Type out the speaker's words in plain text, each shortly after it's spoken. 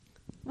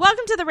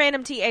Welcome to the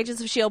Random T Agents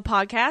of S.H.I.E.L.D.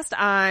 podcast.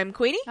 I'm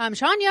Queenie. I'm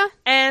Shania.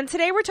 And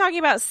today we're talking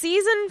about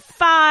Season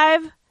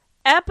 5,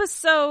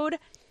 Episode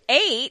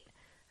 8,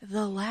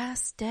 The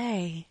Last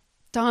Day.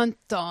 Dun,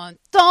 dun,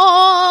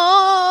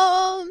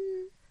 dun!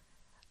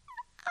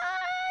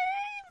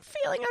 I'm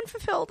feeling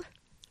unfulfilled.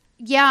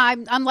 Yeah,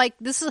 I'm like,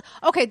 this is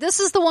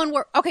the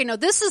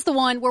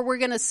one where we're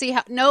going to see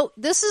how, no,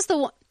 this is the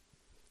one.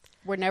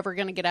 We're never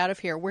going to get out of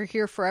here. We're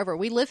here forever.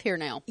 We live here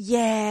now.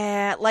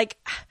 Yeah, like,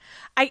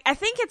 I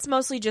think it's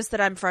mostly just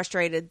that I'm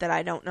frustrated that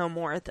I don't know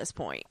more at this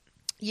point.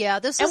 Yeah,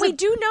 we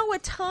do know a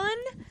ton.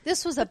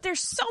 But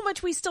there's so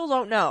much we still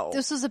don't know.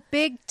 This was a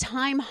big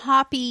time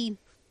hoppy,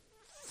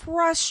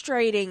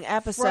 frustrating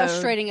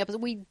episode.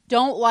 We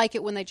don't like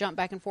it when they jump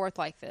back and forth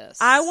like this.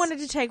 I wanted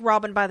to take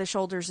Robin by the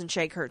shoulders and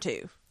shake her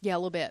too. Yeah, a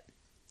little bit.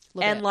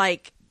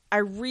 Like, I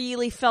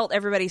really felt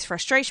everybody's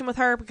frustration with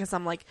her because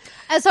I'm like,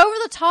 as over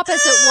the top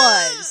as it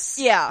was.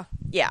 Yeah.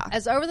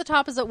 As over the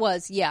top as it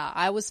was, yeah,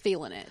 I was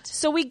feeling it.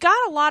 So we got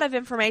a lot of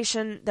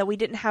information that we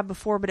didn't have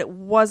before, but it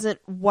wasn't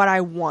what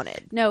I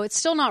wanted. No, it's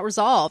still not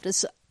resolved.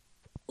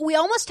 We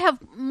almost have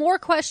more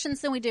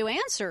questions than we do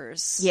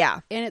answers.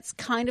 Yeah. And it's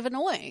kind of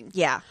annoying.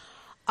 Yeah.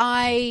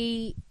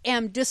 I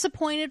am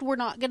disappointed we're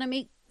not going to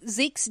meet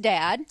Zeke's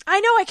dad.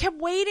 I know, I kept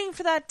waiting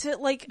for that to,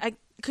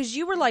 because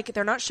you were like,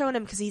 they're not showing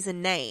him because he's a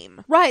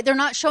name. Right, they're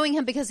not showing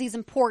him because he's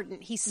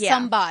important. He's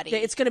somebody.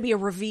 It's going to be a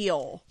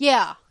reveal.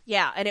 Yeah.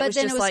 Yeah, and but was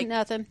then just it was like...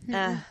 nothing.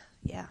 Yeah.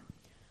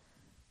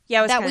 Yeah,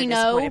 I was that we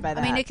know. By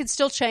that. I mean, it could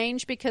still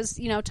change because,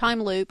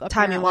 time loop,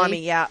 apparently.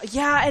 Timey-wimey, yeah.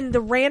 Yeah, and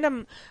the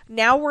random...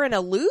 Now we're in a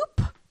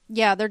loop?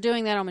 Yeah, they're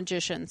doing that on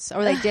Magicians.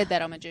 Or they did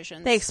that on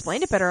Magicians. They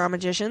explained it better on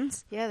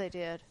Magicians. Yeah, they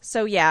did.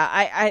 So, yeah,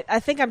 I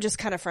think I'm just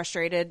kind of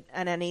frustrated,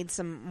 and I need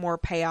some more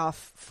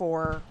payoff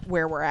for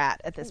where we're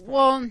at this point.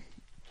 Well,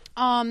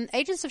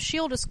 Agents of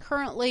S.H.I.E.L.D. is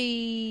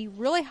currently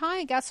really high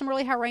and got some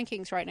really high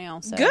rankings right now.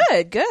 So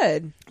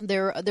Good.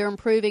 They're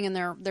improving in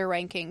their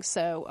rankings.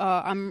 So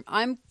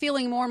I'm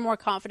feeling more and more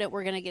confident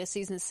we're going to get a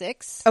season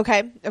 6.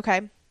 Okay,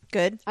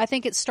 good. I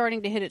think it's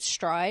starting to hit its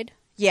stride.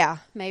 Yeah.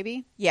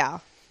 Maybe. Yeah.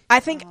 I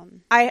think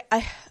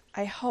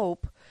I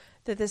hope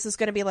that this is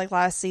going to be like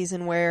last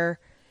season where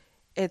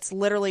it's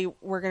literally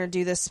we're going to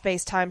do this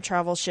space-time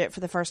travel shit for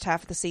the first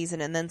half of the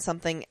season and then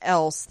something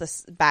else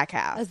this back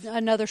half.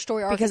 Another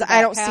story arc. Because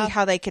I don't see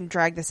how they can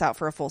drag this out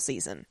for a full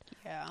season.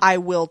 Yeah. I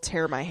will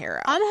tear my hair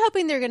out. I'm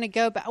hoping they're going to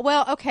go back.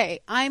 Well,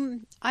 okay.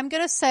 I'm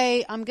going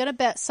to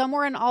bet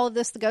somewhere in all of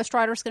this the Ghost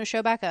Rider is going to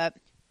show back up.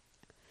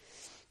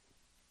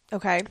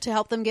 Okay. To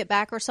help them get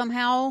back or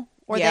somehow.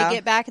 Or they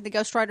get back and the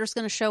Ghost Rider is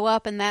going to show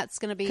up and that's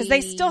going to be... Because they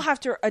still have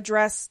to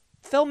address...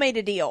 Phil made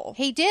a deal.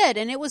 He did,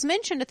 and it was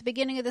mentioned at the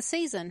beginning of the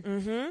season.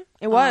 Mm-hmm.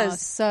 It was.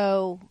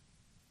 So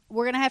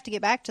we're going to have to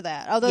get back to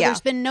that. Although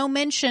there's been no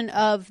mention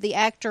of the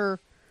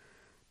actor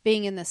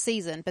being in the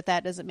season, but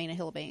that doesn't mean a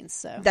hill of beans.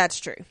 So that's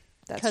true.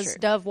 Because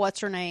Dove, what's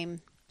her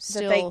name?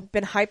 Still, that they've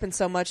been hyping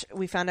so much.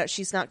 We found out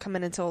she's not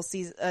coming until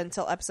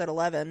episode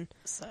 11.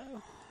 So,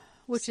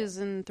 which is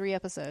in 3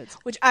 episodes.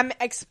 Which I'm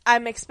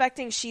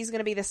expecting she's going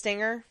to be the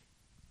stinger.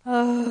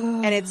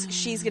 And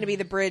she's going to be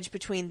the bridge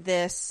between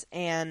this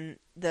and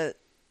the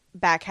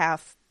back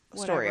half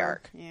story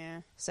arc.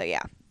 Yeah. So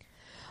yeah.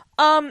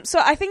 So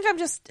I think I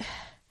don't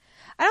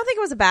think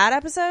it was a bad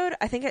episode.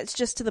 I think it's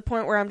just to the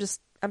point where I'm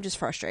just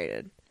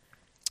frustrated.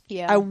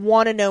 Yeah. I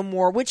want to know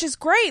more, which is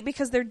great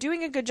because they're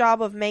doing a good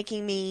job of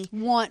making me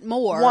want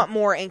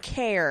more and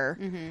care.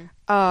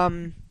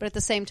 Mm-hmm. But at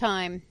the same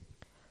time,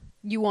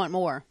 you want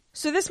more.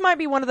 So this might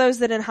be one of those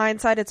that in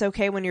hindsight it's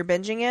okay when you're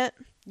binging it.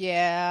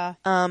 Yeah.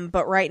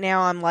 But right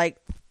now I'm like,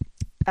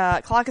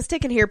 clock is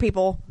ticking here,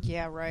 people.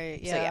 Yeah,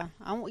 right. Yeah.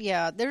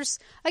 So, there's,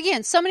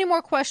 again, so many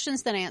more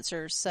questions than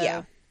answers. So.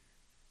 Yeah.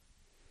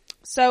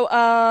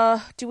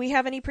 So, do we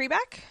have any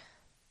pre-back?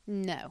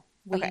 No,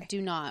 we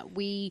do not.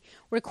 We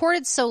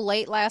recorded so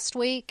late last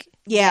week.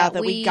 Yeah,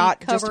 that we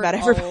got just about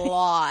everybody. A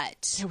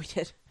lot. Yeah, we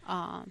did.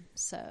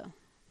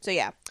 So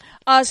yeah.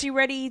 So you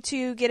ready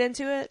to get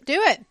into it? Do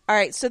it. All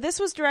right. So this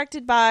was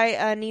directed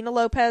by Nina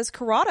Lopez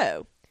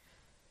Corrado,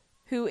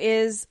 who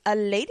is a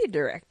lady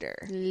director.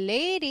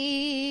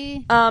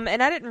 Lady.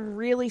 And I didn't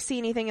really see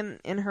anything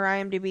in her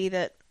IMDb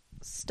that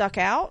stuck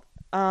out.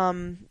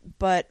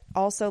 But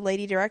also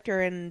lady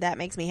director, and that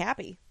makes me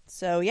happy.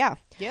 So yeah.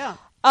 Yeah.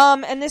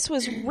 And this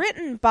was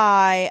written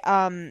by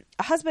a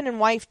husband and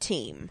wife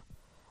team,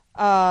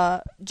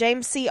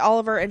 James C.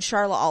 Oliver and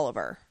Charlotte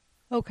Oliver.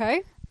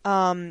 Okay.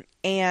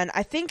 And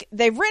I think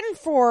they've written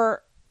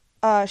for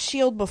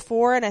S.H.I.E.L.D.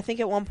 before, and I think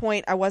at one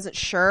point I wasn't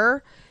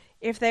sure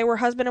if they were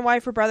husband and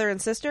wife or brother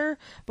and sister,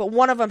 but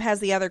one of them has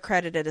the other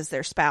credited as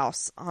their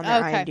spouse on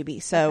their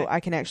IMDb, so I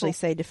can actually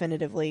say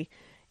definitively,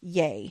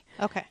 yay.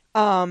 Okay.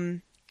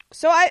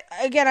 So I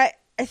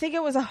think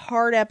it was a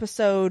hard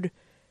episode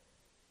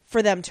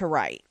for them to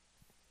write.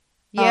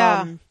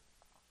 Yeah.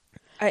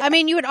 I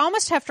mean, you would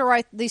almost have to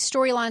write these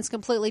storylines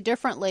completely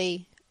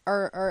differently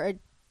or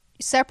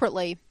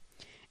separately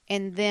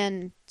and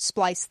then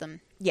splice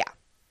them. Yeah.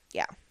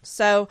 Yeah.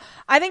 So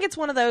I think it's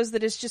one of those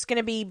that is just going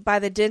to be by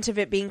the dint of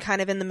it being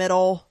kind of in the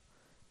middle.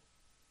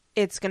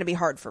 it's going to be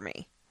hard for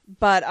me.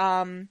 But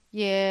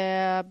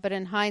yeah, but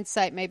in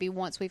hindsight, maybe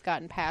once we've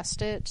gotten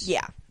past it.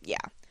 Yeah.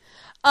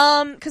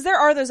 Because there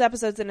are those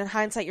episodes that in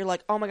hindsight you're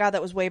like, oh my god,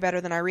 that was way better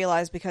than I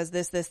realized because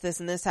this,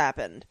 and this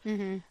happened.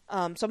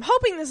 Mm-hmm. So I'm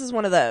hoping this is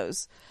one of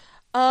those.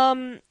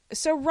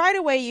 So right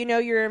away,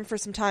 you're in for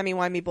some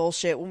timey-wimey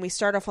bullshit when we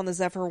start off on the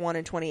Zephyr 1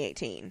 in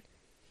 2018.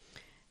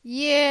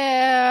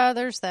 Yeah,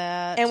 there's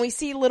that. And we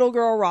see little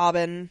girl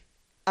Robin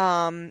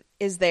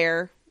is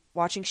there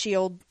watching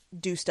S.H.I.E.L.D.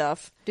 do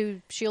stuff.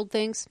 Do S.H.I.E.L.D.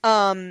 things.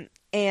 And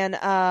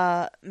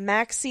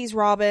Max sees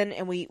Robin,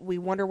 and we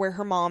wonder where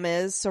her mom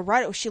is.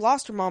 So she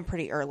lost her mom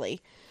pretty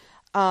early.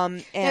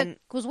 And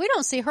because we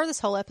don't see her this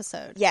whole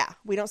episode. Yeah,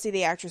 we don't see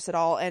the actress at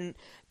all. And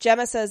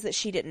Gemma says that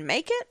she didn't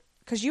make it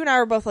because you and I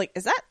were both like,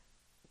 "Is that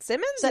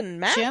Simmons and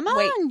Matt?" Gemma?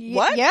 Wait,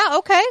 what? Yeah,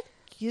 okay.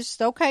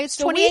 Okay, it's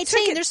So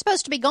 2018. They're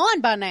supposed to be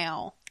gone by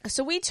now.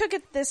 So we took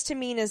this to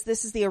mean as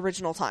this is the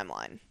original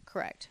timeline.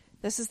 Correct.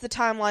 This is the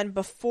timeline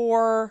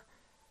before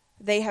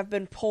they have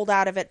been pulled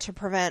out of it to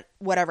prevent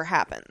whatever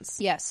happens.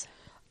 Yes.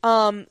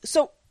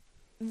 So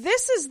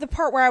this is the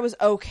part where I was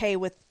okay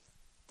with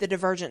the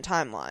divergent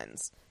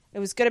timelines. It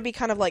was going to be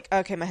kind of like,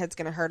 okay, my head's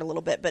going to hurt a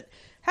little bit, but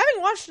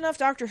having watched enough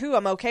Doctor Who,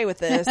 I'm okay with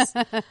this.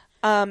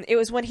 It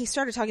was when he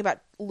started talking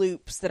about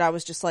loops that I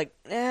was just like,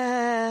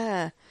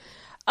 eh.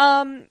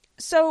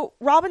 So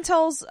Robin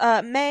tells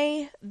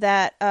May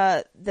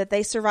that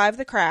they survived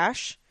the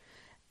crash,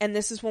 and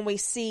this is when we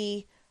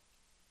see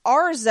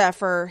our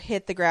Zephyr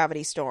hit the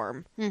gravity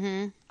storm.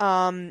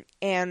 Mm-hmm.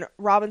 And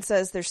Robin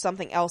says there's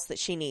something else that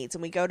she needs,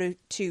 and we go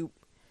to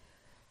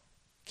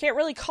can't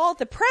really call it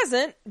the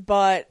present,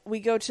 but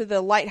we go to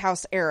the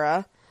lighthouse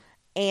era,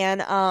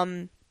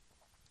 and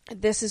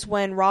this is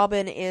when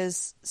Robin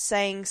is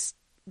saying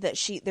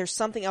that there's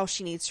something else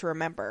she needs to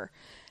remember.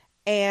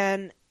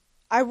 And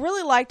I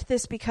really liked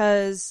this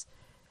because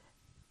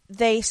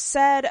they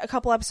said a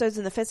couple episodes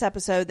in the 5th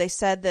episode, they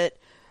said that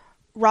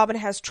Robin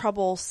has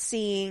trouble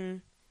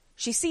seeing.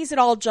 She sees it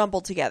all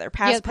jumbled together,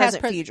 past,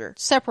 present, future.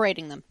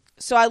 Separating them.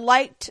 So I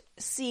liked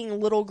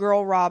seeing little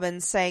girl Robin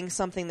saying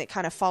something that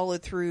kind of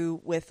followed through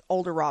with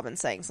older Robin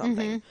saying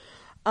something.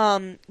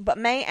 Mm-hmm. But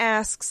May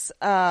asks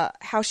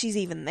how she's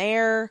even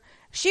there.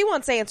 She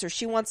wants answers.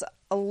 She wants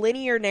a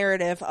linear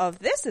narrative of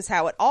this is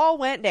how it all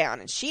went down,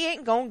 and she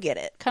ain't gonna get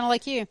it. Kind of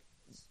like you.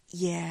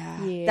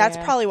 Yeah. That's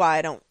probably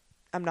why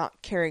I'm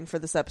not caring for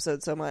this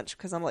episode so much,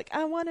 because I'm like,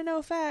 I want to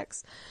know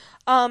facts.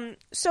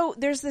 So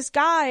there's this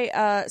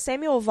guy,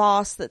 Samuel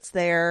Voss, that's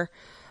there,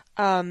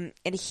 and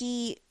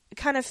he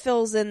kind of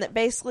fills in that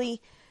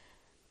basically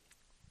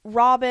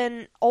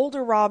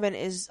older Robin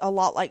is a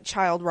lot like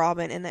child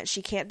Robin in that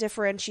she can't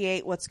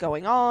differentiate what's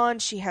going on.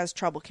 She has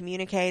trouble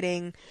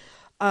communicating.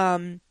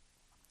 And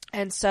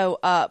so,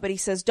 but he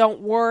says,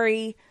 don't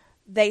worry,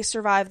 they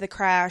survived the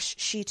crash.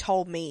 She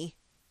told me,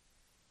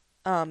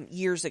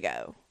 years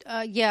ago.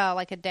 Yeah,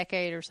 like a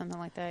decade or something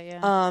like that,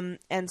 yeah.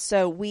 And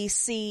so we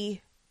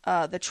see,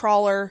 the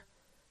trawler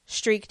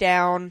streak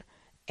down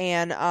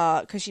and,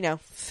 cause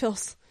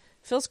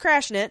Phil's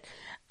crashing it.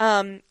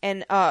 And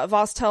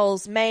Voss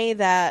tells May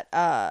that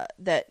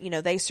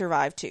they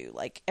survive too.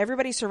 Like,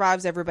 everybody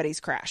survives everybody's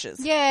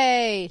crashes.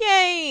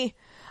 Yay!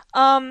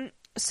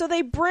 So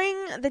they bring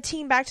the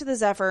team back to the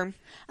Zephyr.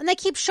 And they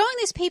keep showing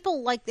these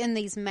people like in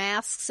these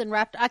masks and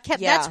wrapped.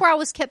 That's where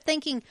I kept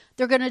thinking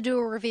they're going to do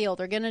a reveal.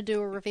 They're going to do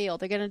a reveal.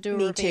 They're going to do a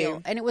reveal.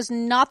 Too. And it was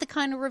not the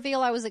kind of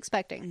reveal I was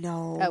expecting.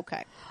 No.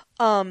 Okay.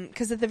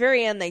 Cause at the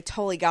very end they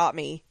totally got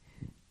me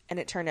and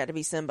it turned out to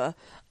be Simba.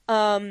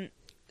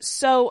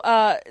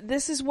 So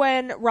this is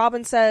when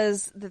Robin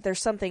says that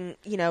there's something,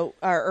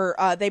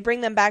 they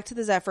bring them back to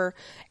the Zephyr,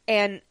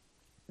 and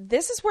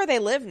this is where they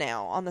live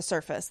now on the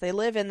surface. They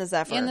live in the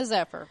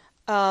Zephyr.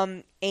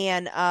 And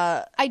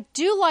I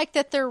do like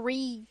that they're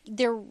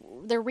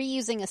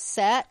reusing a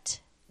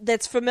set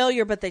that's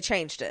familiar, but they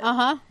changed it.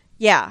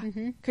 Yeah,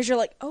 because you're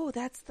like, oh,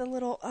 that's the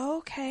little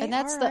okay, and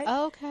that's right.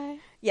 okay.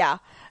 Yeah,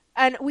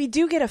 and we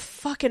do get a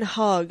fucking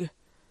hug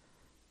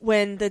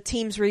when the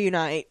teams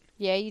reunite.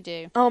 Yeah, you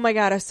do. Oh my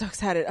god, I was so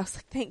excited. I was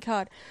like, thank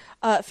God.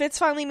 Fitz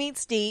finally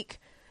meets Deke.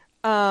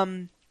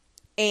 And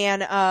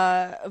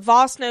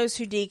Voss knows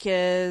who Deke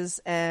is,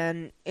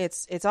 and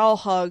it's all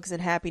hugs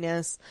and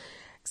happiness.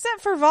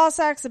 Except for Voss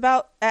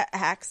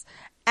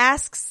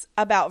asks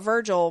about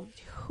Virgil,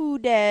 who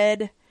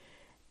dead,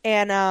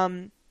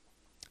 and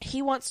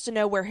he wants to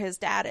know where his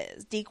dad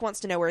is. Deke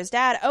wants to know where his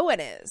dad, Owen,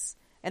 is.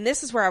 And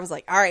this is where I was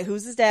like, all right,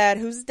 who's his dad?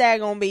 Who's his dad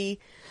gonna be?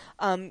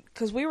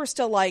 Because we were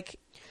still like...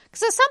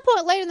 Because at some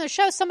point later in the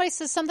show, somebody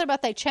says something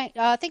about they changed.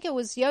 I think it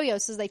was Yo-Yo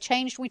says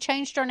we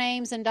changed our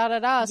names and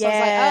da-da-da. So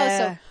I was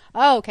like,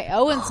 okay,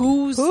 Owen's...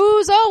 Who's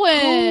Owen?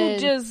 Who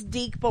does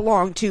Deke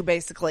belong to,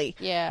 basically?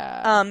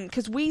 Yeah.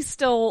 Because we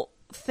still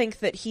think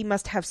that he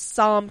must have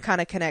some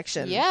kind of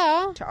connection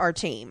to our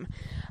team.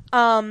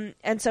 And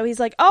so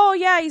he's like, oh,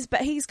 yeah,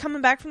 he's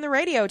coming back from the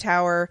radio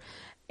tower.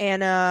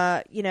 And,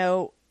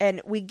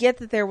 and we get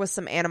that there was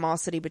some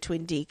animosity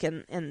between Deke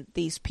and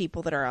these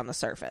people that are on the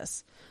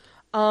surface.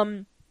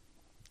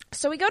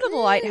 So we go to the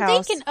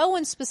lighthouse. Deacon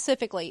Owen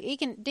specifically.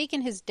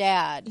 Deacon his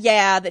dad.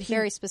 Yeah, that he...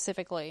 Very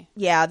specifically.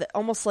 Yeah, that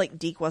almost like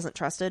Deke wasn't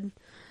trusted.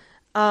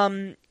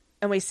 And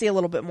we see a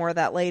little bit more of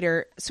that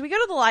later. So we go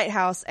to the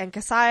lighthouse, and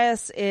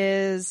Cassius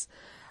is...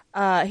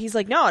 he's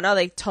like, no,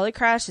 they totally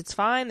crashed. It's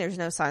fine. There's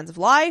no signs of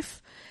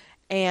life.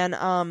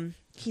 And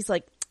he's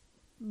like,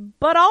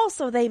 but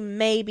also they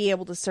may be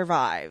able to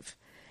survive.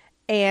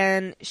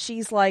 And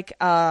she's like,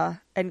 and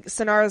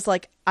Synara's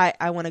like,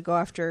 I want to go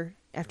after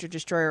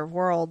Destroyer of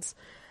Worlds.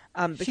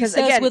 Because she says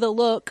again, with a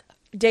look,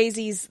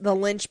 Daisy's the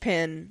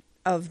linchpin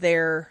of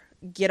their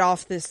get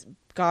off this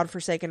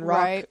godforsaken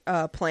rock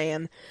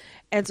plan.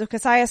 And so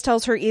Cassius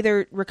tells her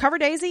either recover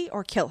Daisy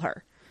or kill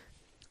her.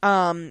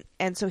 And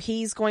so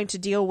he's going to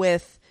deal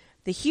with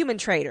the human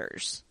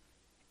traders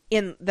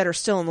that are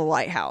still in the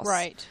lighthouse.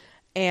 Right.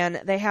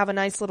 And they have a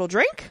nice little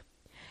drink.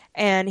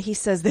 And he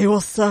says they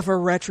will suffer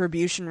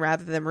retribution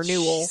rather than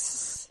renewal.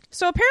 Jeez.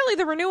 So apparently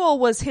the renewal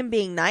was him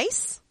being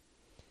nice.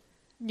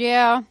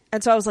 Yeah.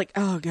 And so I was like,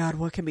 oh God,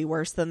 what can be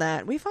worse than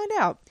that? We find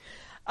out.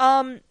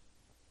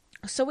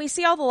 So we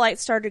see all the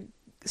lights start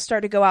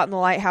to go out in the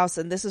lighthouse.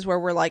 And this is where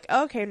we're like,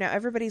 okay, now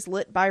everybody's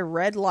lit by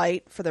red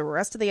light for the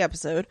rest of the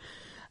episode.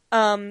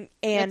 And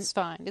it's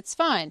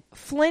fine.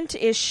 Flint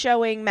is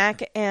showing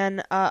Mac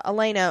and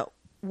Elena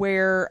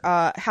where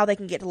how they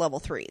can get to level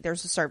 3.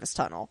 There's a service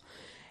tunnel,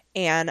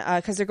 and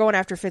because they're going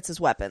after Fitz's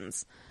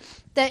weapons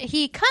that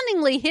he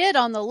cunningly hid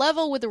on the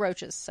level with the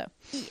roaches. So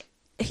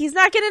he's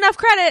not getting enough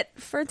credit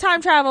for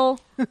time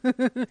travel.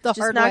 Just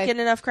not getting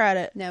enough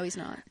credit. No, he's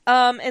not.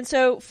 And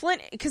so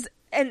Flint, because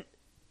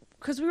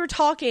we were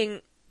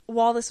talking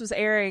while this was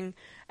airing,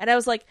 and I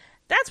was like,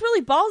 that's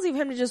really ballsy of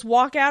him to just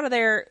walk out of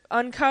there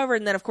uncovered.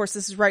 And then, of course,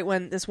 this is right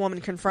when this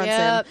woman confronts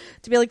him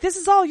to be like, this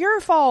is all your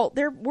fault.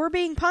 We're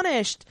being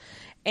punished.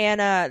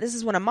 And this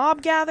is when a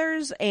mob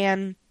gathers,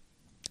 and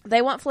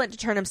they want Flint to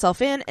turn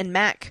himself in. And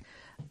Mac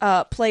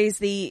plays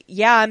the,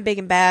 I'm big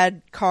and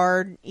bad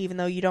card, even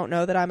though you don't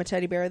know that I'm a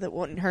teddy bear that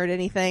wouldn't hurt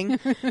anything.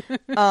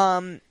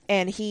 And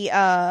he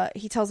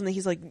tells him that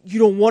he's like, you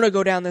don't want to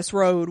go down this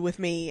road with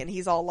me. And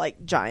he's all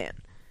like giant.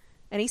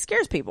 And he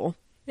scares people.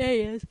 Yeah, he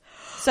is.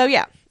 So,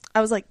 yeah. I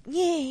was like,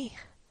 yay.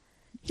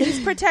 He's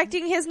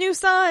protecting his new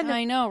son.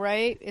 I know,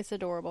 right? It's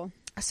adorable.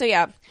 So,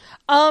 yeah.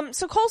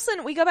 So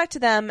Coulson, we go back to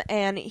them,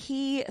 and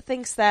he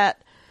thinks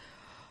that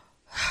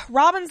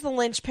Robin's the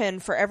linchpin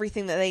for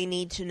everything that they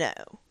need to know.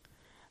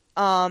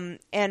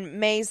 And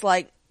May's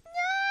like,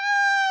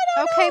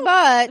 nah, okay,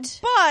 know.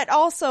 But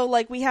also,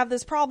 like, we have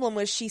this problem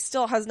with she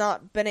still has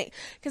not been...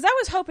 Because I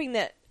was hoping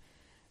that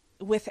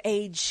with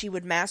age she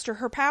would master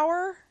her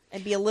power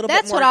and be a little bit more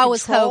in control. That's what I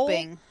was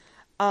hoping.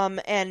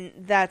 And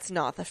that's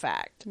not the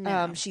fact.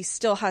 No. She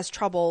still has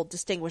trouble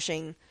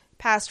distinguishing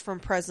past from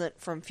present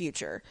from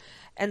future.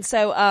 And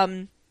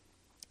so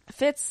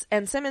Fitz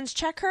and Simmons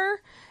check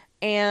her,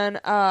 and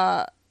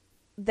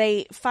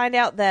they find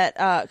out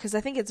that, because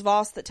I think it's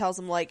Voss that tells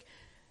them, like,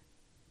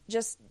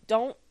 just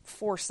don't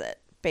force it,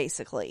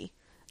 basically.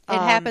 It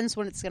happens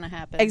when it's going to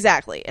happen.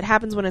 Exactly. It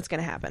happens when it's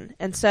going to happen.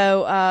 And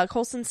so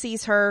Coulson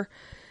sees her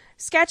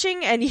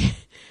sketching, and...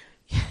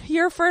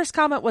 Your first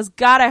comment was,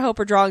 God, I hope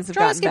her drawings have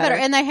gotten better.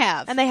 And they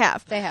have. And they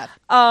have. They have.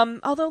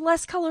 Although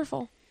less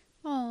colorful.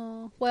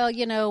 Oh. Well,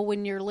 you know,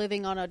 when you're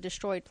living on a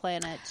destroyed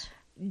planet...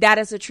 That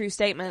is a true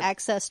statement.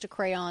 Access to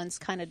crayons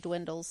kind of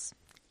dwindles.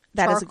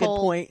 That is a good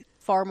point.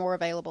 Far more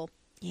available.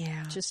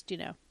 Yeah. Just, you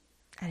know.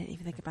 I didn't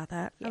even think about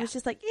that. Yeah. I was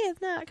just like, it's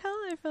not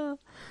colorful.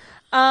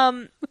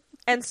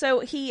 And so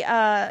he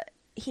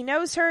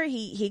knows her.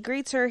 He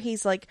greets her.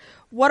 He's like,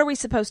 what are we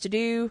supposed to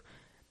do?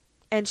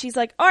 And she's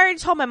like, oh, I already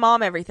told my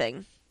mom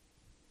everything.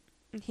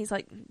 And he's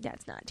like,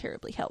 that's not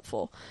terribly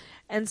helpful.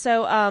 And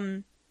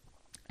so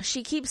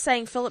she keeps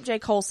saying Philip J.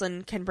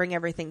 Coulson can bring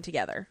everything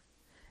together.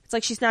 It's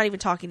like she's not even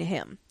talking to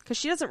him, because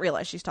she doesn't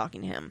realize she's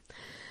talking to him.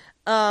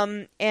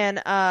 And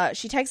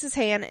she takes his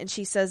hand, and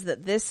she says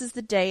that this is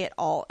the day it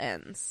all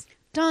ends.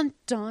 Dun,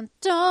 dun,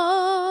 dun.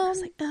 I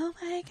was like, oh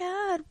my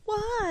God,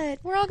 what?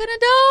 We're all gonna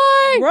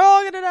die! We're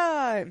all gonna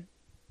die!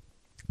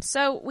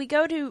 So we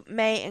go to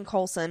May and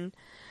Coulson,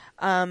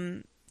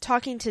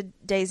 talking to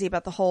Daisy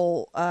about the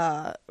whole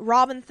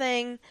Robin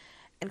thing,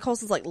 and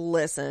Coulson's like,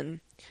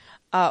 listen,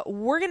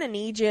 we're gonna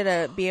need you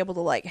to be able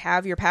to, like,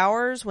 have your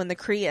powers when the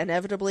Kree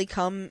inevitably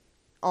come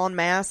en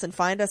masse and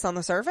find us on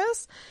the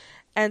surface.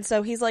 And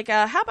so he's like,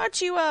 how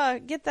about you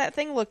get that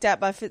thing looked at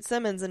by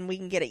Fitzsimmons and we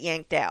can get it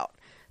yanked out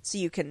so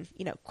you can,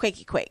 you know,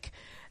 quake.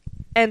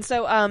 And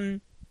so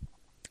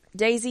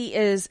Daisy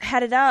is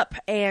headed up,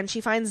 and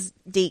she finds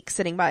Deke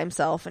sitting by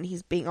himself, and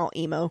he's being all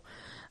emo.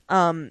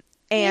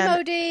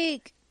 Emo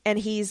Deke! And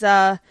he's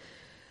still kind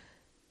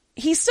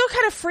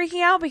of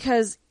freaking out,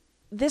 because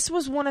this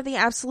was one of the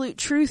absolute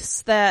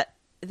truths that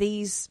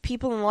these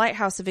people in the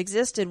lighthouse have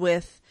existed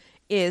with,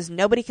 is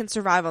nobody can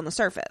survive on the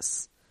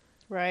surface.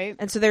 Right.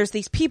 And so there's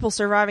these people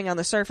surviving on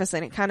the surface,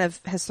 and it kind of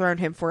has thrown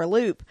him for a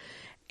loop.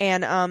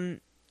 And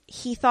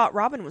he thought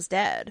Robin was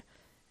dead.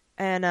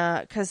 And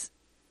because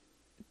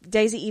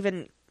Daisy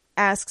even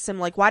asks him,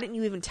 like, why didn't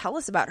you even tell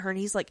us about her? And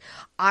he's like,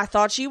 I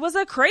thought she was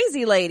a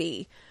crazy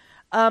lady.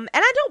 And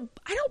I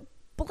don't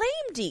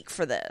blame Deke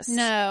for this.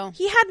 No.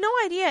 He had no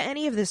idea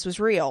any of this was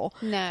real.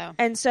 No.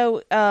 And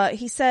so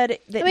he said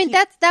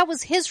that that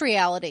was his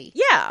reality.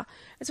 Yeah.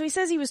 And so he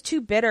says he was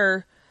too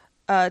bitter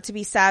to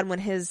be sad when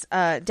his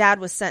dad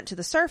was sent to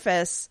the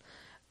surface,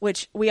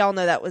 which we all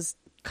know that was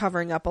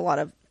covering up a lot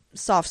of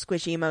soft,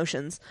 squishy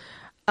emotions.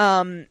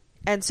 And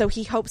so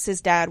he hopes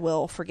his dad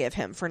will forgive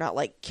him for not,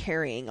 like,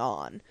 carrying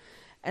on.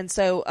 And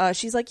so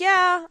she's like,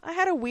 yeah, I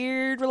had a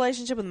weird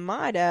relationship with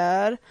my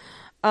dad.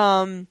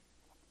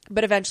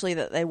 But eventually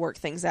they worked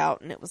things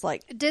out, and it was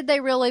like... Did they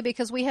really?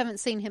 Because we haven't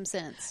seen him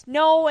since.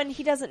 No, and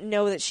he doesn't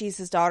know that she's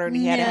his daughter, and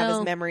he had to have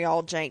his memory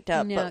all janked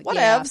up. No, but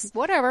whatevs. Yeah,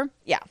 whatever.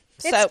 Yeah.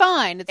 It's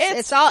fine.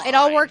 It's all. It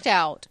all worked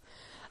out.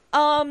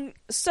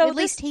 So at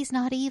least he's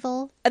not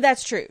evil.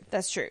 That's true.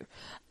 That's true.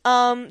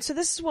 So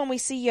this is when we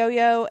see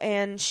Yo-Yo,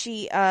 and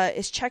she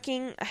is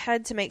checking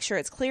ahead to make sure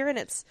it's clear, and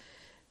it's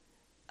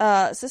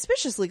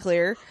suspiciously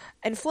clear.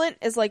 And Flint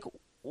is like,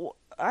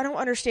 I don't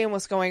understand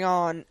what's going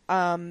on.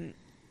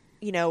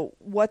 You know,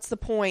 what's the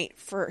point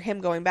for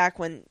him going back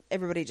when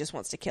everybody just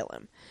wants to kill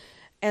him?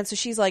 And so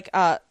she's like,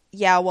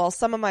 yeah, well,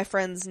 some of my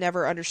friends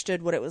never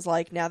understood what it was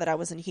like now that I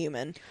was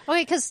Inhuman.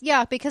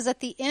 Okay, because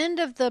at the end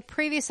of the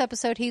previous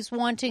episode, he's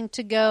wanting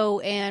to go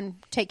and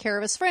take care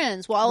of his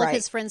friends. Well, all of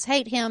his friends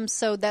hate him,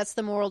 so that's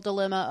the moral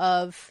dilemma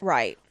of...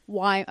 Right.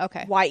 Why?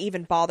 Okay. Why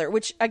even bother?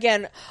 Which,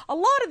 again, a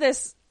lot of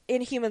this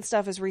Inhuman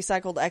stuff is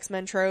recycled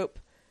X-Men trope.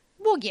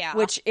 Well, yeah.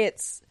 Which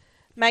it's...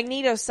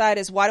 Magneto's side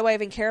is, why do I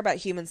even care about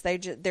humans?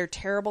 They're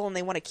terrible and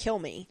they want to kill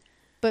me.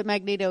 But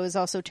Magneto is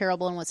also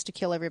terrible and wants to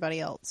kill everybody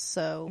else,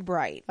 so...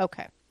 Right.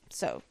 Okay.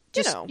 So,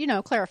 just,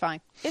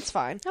 clarifying. It's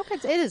fine. Okay,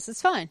 it is.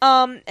 It's fine.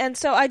 And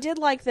so I did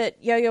like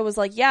that Yo-Yo was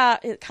like, yeah,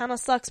 it kind of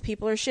sucks.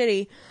 People are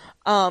shitty.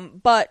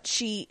 But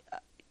she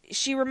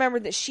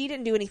remembered that she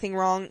didn't do anything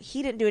wrong.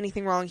 He didn't do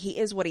anything wrong. He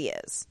is what he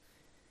is.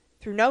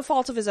 Through no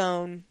fault of his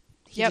own,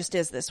 he just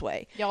is this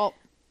way. Yup.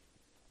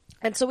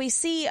 And so we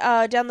see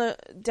down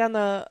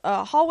the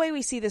hallway,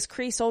 we see this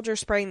Kree soldier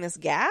spraying this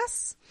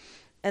gas,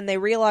 and they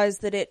realize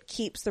that it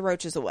keeps the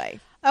roaches away.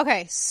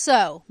 Okay,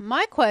 so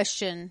my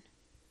question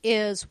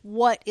is,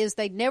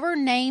 they never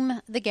name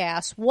the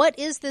gas. What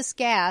is this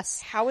gas?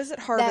 How is it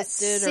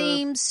harvested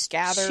or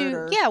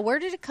gathered? Yeah, where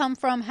did it come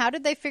from? How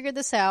did they figure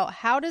this out?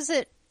 How does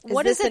it...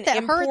 What is it that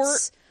import?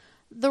 Hurts...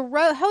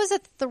 How is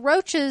it that the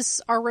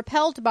roaches are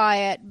repelled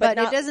by it, but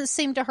it doesn't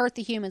seem to hurt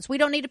the humans? We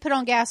don't need to put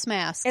on gas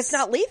masks. It's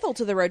not lethal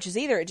to the roaches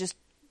either. It just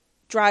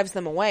drives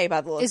them away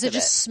by the looks of it. Is it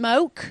just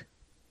smoke?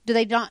 Do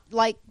they not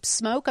like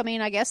smoke? I mean,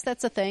 I guess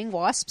that's a thing.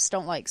 Wasps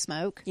don't like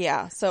smoke.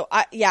 Yeah. So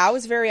I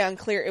was very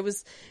unclear. It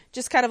was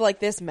just kind of like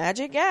this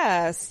magic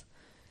gas.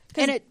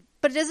 But it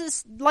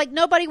doesn't, like,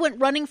 nobody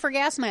went running for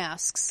gas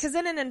masks. Because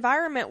in an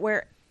environment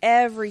where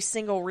every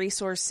single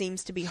resource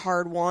seems to be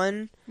hard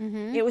won,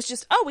 it was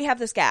just, we have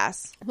this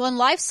gas. Well, in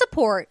life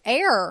support,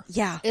 air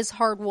is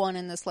hard won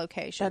in this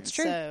location. That's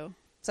true.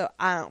 So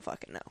I don't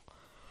fucking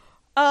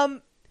know.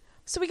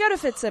 So we go to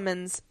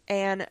Fitzsimmons,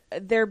 and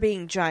they're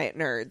being giant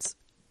nerds.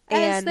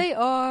 As they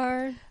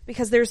are.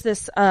 Because there's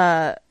this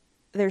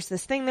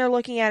thing they're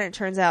looking at, and it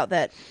turns out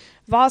that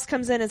Voss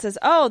comes in and says,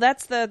 oh,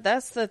 that's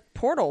the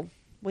portal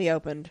we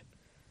opened.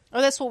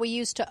 Oh, that's what we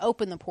used to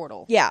open the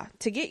portal. Yeah,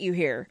 to get you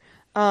here.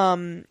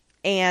 And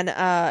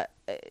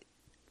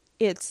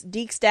it's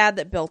Deke's dad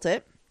that built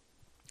it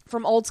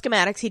from old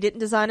schematics. He didn't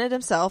design it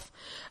himself.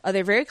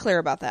 They're very clear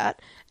about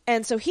that.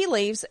 And so he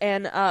leaves,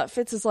 and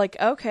Fitz is like,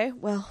 okay,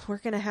 well, we're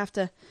going to have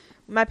to,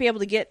 we might be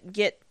able to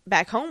get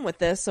back home with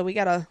this, so we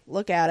got to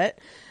look at it.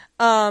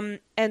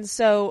 And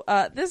so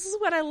this is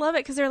when I love it,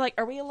 because they're like,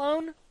 are we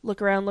alone?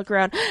 Look around,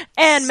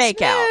 and make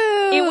Smooch.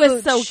 out. It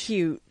was so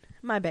cute.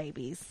 My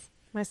babies.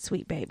 My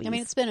sweet babies. I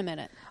mean, it's been a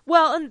minute.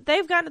 Well, and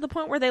they've gotten to the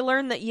point where they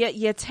learn that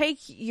you take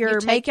your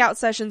make-out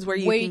sessions where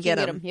you can get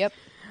them. Yep.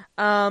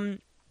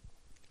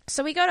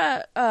 So we go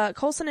to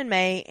Coulson and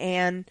May,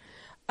 and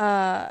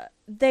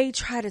they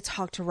try to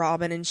talk to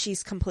Robin, and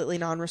she's completely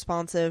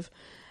non-responsive.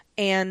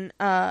 And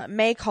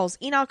May calls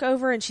Enoch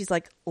over, and she's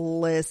like,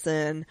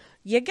 listen,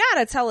 you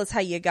gotta tell us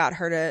how you got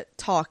her to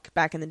talk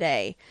back in the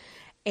day.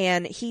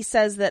 And he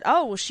says that,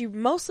 she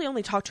mostly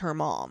only talked to her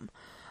mom.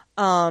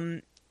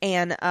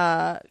 And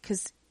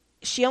because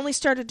she only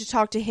started to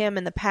talk to him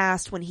in the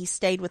past when he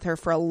stayed with her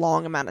for a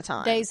long amount of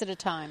time. Days at a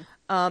time.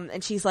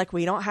 And she's like,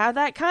 we don't have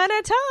that kind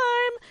of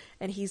time.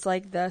 And he's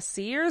like, the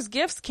seer's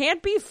gifts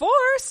can't be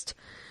forced.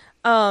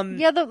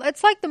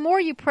 It's like the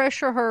more you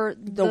pressure her,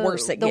 the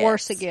worse it gets. The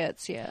worse it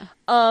gets, yeah.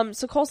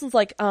 So Coulson's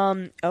like,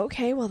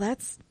 okay, well,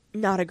 that's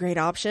not a great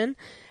option.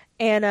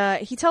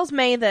 And he tells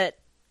May that,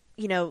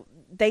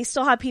 they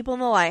still have people in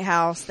the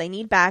lighthouse. They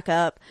need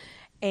backup.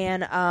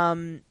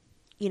 And,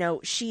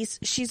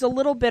 she's a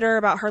little bitter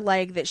about her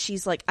leg, that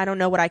she's like, I don't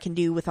know what I can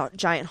do with a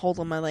giant hole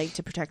in my leg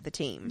to protect the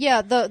team.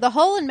 Yeah, the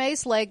hole in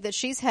May's leg that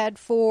she's had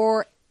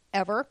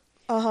forever.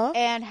 Uh-huh.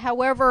 And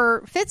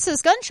however,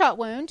 Fitz's gunshot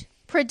wound,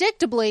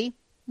 predictably,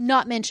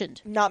 Not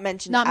mentioned. Not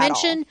mentioned. Not at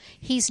mentioned. all.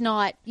 He's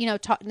not,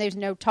 there's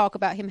no talk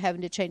about him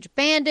having to change a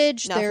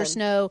bandage. Nothing. There's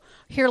no,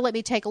 here, let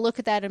me take a look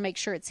at that and make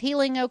sure it's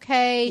healing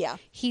okay. Yeah.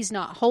 He's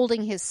not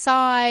holding his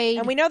side.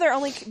 And we know they're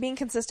only being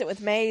consistent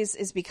with May's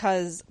is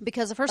because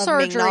of her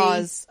surgery.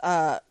 Ming-Na's,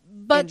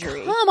 but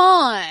injury. come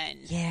on.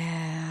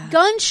 Yeah.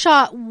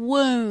 Gunshot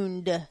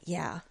wound.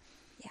 Yeah.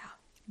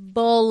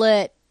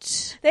 Bullet.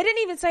 They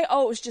didn't even say,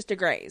 "Oh, it was just a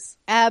graze."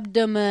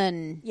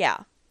 Abdomen. Yeah.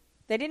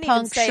 They didn't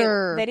Puncture. even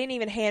say. They didn't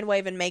even hand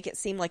wave and make it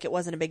seem like it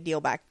wasn't a big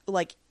deal back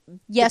like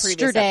Yesterday.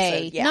 The previous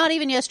episode. Yeah. Not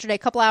even yesterday. A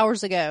couple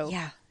hours ago.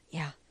 Yeah.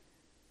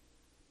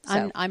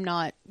 So, I'm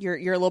not. You're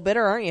a little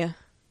bitter, aren't you?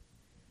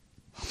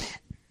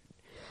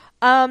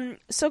 A little bit.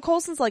 So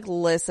Coulson's like,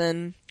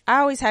 "Listen, I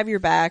always have your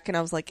back," and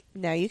I was like,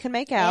 "Now you can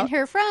make out." In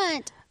her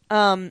front.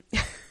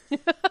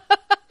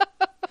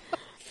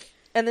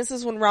 And this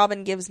is when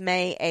Robin gives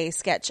May a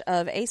sketch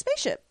of a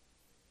spaceship.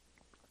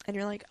 And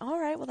you're like, all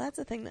right, well, that's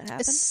a thing that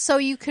happened. So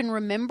you can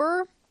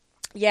remember?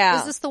 Yeah.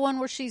 Is this the one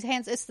where she's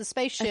hands? It's the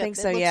spaceship. I think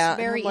so, it looks yeah.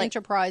 very Like,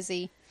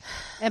 Enterprisey.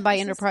 And by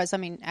Enterprise, I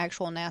mean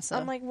actual NASA.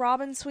 I'm like,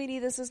 Robin, sweetie,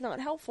 this is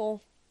not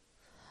helpful.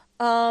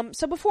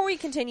 So before we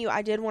continue,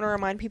 I did want to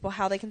remind people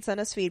how they can send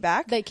us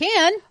feedback. They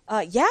can.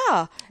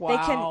 Yeah. Wow. They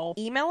can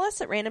email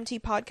us at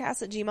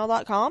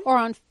randomtpodcast@gmail.com. Or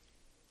on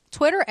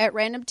Twitter at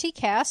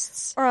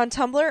randomtcasts. Or on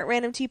Tumblr at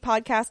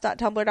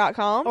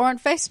randomtpodcast.tumblr.com. Or on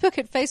Facebook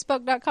at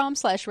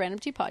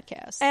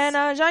facebook.com/randomtpodcast. And,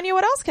 Janya,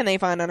 what else can they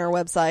find on our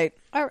website?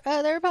 Our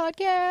other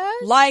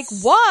podcasts. Like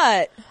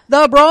what?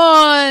 The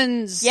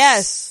Bronze.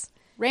 Yes.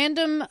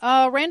 Random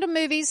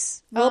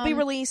movies. Will be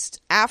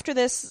released after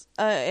this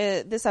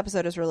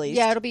episode is released.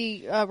 Yeah, it'll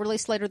be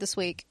released later this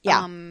week.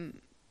 Yeah.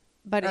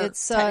 But Or it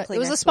technically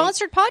was a next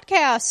sponsored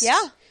podcast.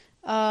 Yeah.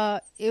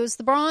 It was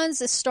The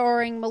Bronze. It's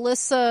starring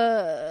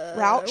Melissa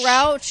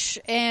Rauch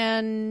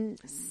and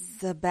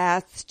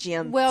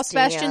Sebastian. Well,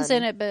 Sebastian's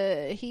in it,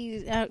 but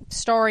he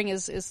starring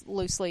is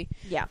loosely.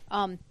 Yeah.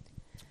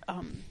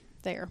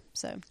 There.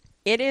 So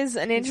it is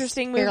an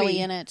interesting movie. Barely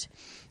in it.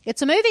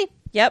 It's a movie.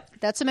 Yep.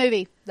 That's a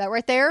movie. That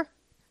right there.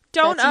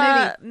 Don't That's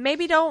a movie.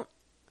 maybe don't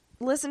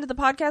listen to the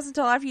podcast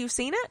until after you've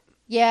seen it.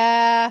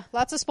 Yeah,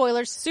 lots of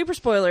spoilers. Super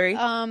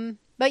spoilery.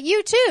 But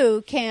you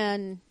too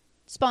can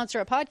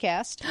sponsor a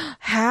podcast.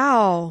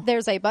 How?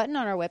 There's a button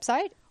on our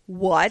website.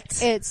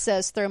 What? It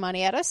says throw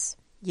money at us.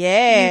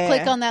 Yeah. You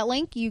click on that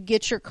link, you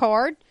get your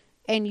card,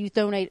 and you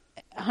donate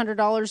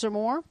 $100 or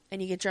more.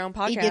 And you get your own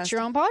podcast. You get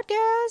your own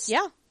podcast.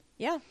 Yeah.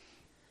 Yeah.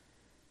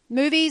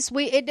 Movies,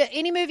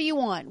 any movie you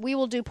want. We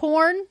will do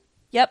porn.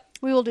 Yep.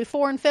 We will do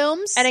foreign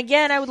films. And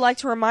again, I would like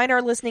to remind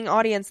our listening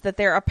audience that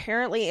there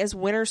apparently is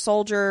Winter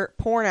Soldier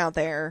porn out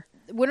there.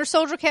 Winter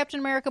Soldier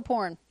Captain America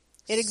porn.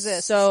 It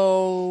exists.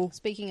 So,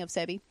 speaking of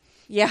Sebi.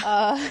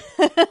 yeah.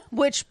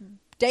 Which,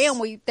 damn,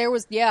 wow. There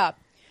was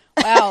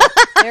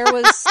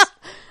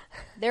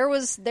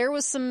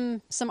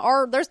some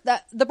R. There's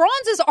that. The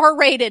Bronze is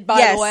R-rated,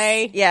 by the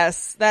way.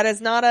 Yes. That is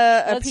not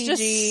a PG.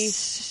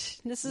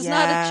 This is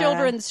not a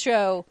children's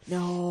show.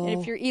 No. And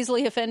if you're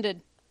easily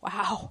offended,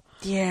 wow.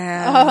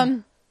 Yeah.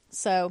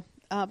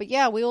 But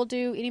yeah, we will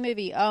do any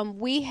movie.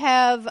 We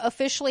have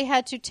officially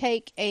had to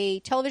take a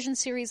television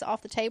series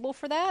off the table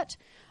for that.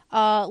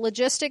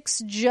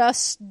 Logistics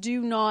just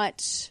do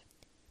not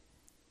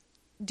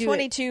do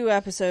 22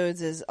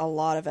 episodes is a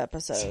lot of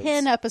episodes.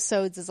 10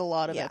 episodes is a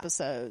lot of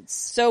episodes.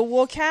 So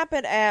we'll cap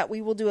it at,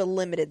 we will do a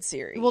limited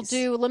series. We'll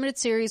do a limited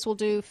series. We'll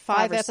do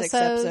 5 or episodes. 6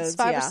 episodes.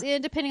 5 yeah. or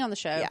 6, depending on the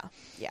show.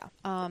 Yeah.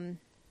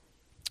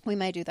 We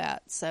may do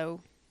that.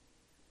 So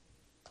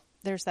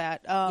there's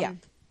that.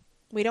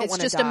 We don't it's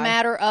want to just a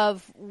matter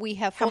of we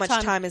have how full-time,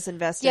 much time is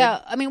invested. Yeah,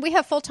 I mean, we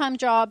have full-time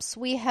jobs.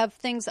 We have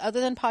things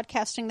other than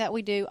podcasting that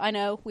we do. I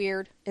know,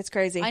 weird. It's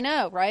crazy. I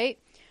know, right?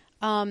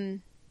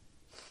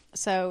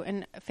 So,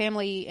 and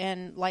family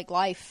and like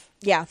life.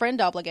 Yeah.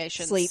 Friend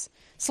obligations.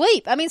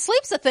 Sleep. I mean,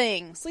 sleep's a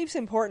thing. Sleep's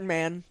important,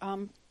 man.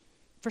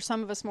 For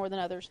some of us more than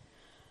others.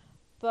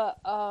 But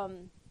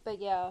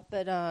yeah,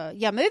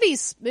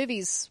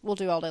 movies we'll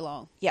do all day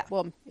long. Yeah.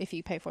 Well, if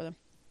you pay for them.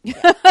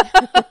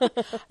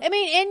 I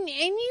mean, and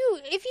you,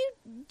 if you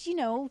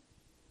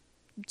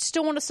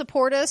still want to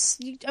support us,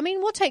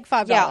 we'll take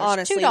 $5. Yeah,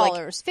 honestly,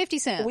 $2, 50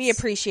 cents. We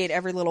appreciate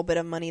every little bit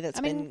of money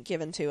that's been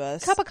given to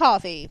us. Cup of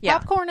coffee,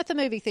 popcorn at the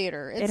movie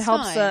theater. It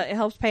helps. It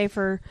helps pay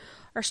for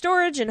our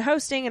storage and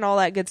hosting and all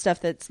that good stuff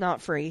that's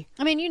not free.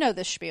 I mean, you know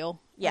this spiel.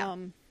 Yeah.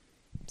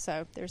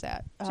 So there's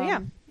that. So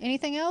yeah.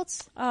 Anything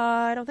else?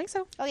 I don't think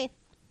so. Okay.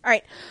 All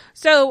right.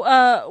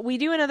 So we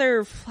do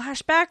another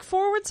flashback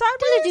forward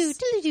sideways.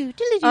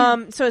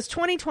 So it's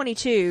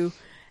 2022,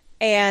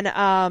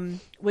 and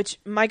which,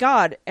 my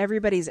God,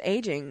 everybody's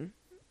aging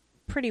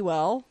pretty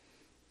well.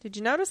 Did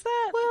you notice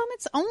that? Well,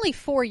 it's only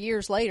 4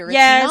 years later. It's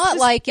yeah, not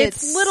like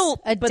it's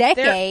little a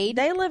decade.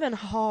 They live in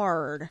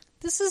hard.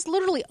 This is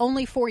literally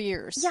only 4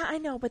 years. Yeah, I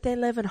know, but they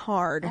live in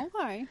hard.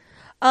 Okay.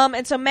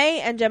 And so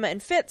May and Gemma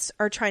and Fitz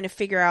are trying to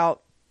figure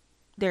out.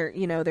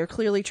 They're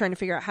clearly trying to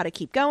figure out how to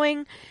keep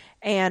going.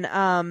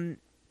 And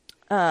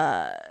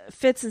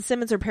Fitz and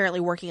Simmons are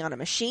apparently working on a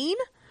machine.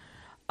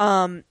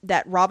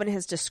 that Robin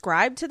has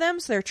described to them.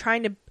 So they're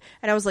trying to,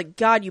 and I was like,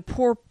 God, you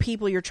poor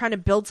people, you're trying to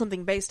build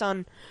something based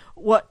on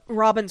what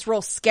Robin's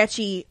real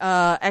sketchy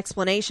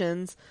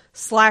explanations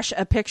 /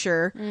 a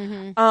picture.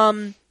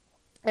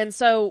 And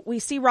so we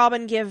see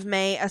Robin give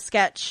May a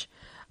sketch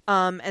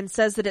and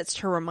says that it's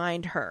to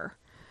remind her.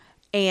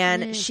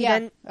 And she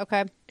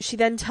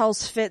then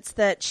tells Fitz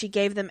that she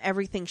gave them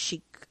everything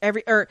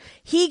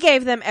he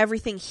gave them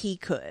everything he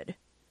could.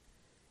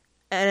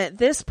 And at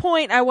this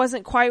point, I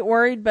wasn't quite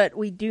worried, but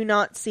we do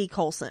not see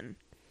Coulson.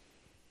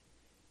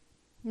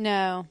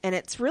 No. And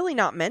it's really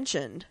not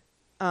mentioned.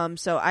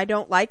 So I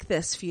don't like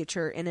this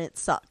future, and it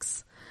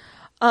sucks.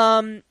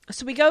 So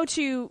we go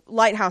to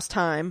Lighthouse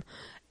time,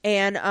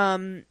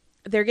 and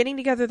they're getting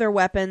together their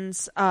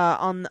weapons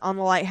on the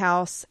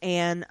lighthouse,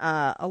 and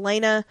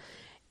Elena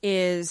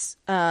is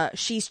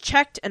she's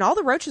checked, and all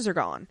the roaches are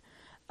gone.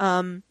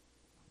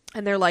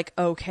 And they're like,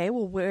 okay,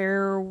 well,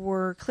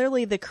 where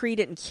clearly the Kree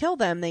didn't kill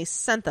them. They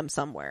sent them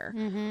somewhere.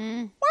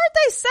 Where'd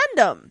they send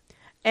them?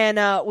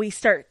 And we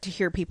start to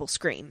hear people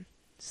scream.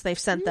 So they've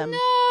sent them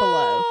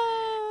below.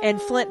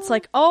 And Flint's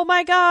like, oh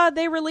my God,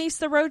 they released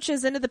the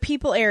roaches into the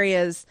people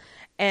areas.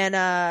 And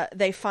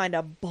they find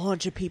a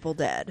bunch of people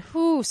dead.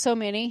 Ooh, so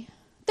many.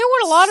 There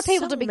were a lot of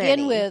people So to begin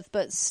many. with,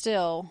 but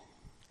still.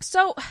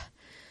 So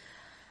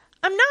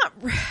I'm not,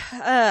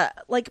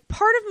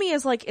 part of me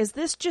is like, is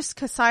this just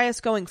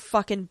Cassius going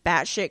fucking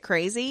batshit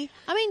crazy?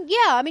 I mean,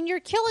 yeah. I mean, you're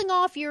killing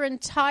off your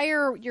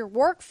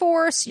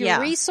workforce,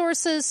 your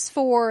resources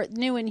for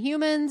new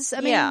Inhumans. I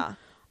mean,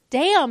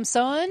 damn,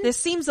 son. This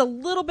seems a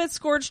little bit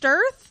scorched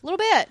earth. A little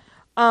bit.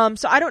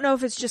 So I don't know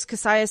if it's just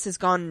Cassius has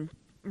gone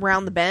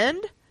round the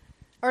bend.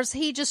 Or is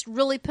he just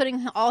really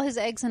putting all his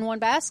eggs in one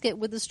basket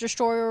with this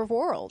Destroyer of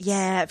Worlds?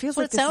 Yeah, it feels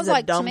like it this sounds is a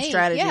like to dumb me.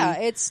 strategy. Yeah,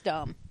 it's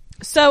dumb.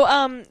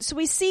 So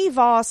we see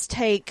Voss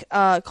take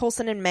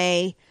Coulson and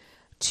May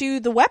to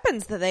the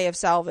weapons that they have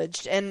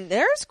salvaged, and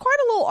there's quite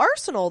a little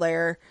arsenal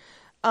there.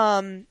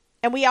 And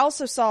we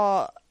also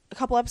saw a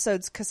couple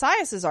episodes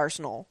Cassius's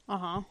arsenal.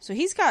 So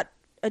he's got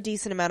a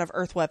decent amount of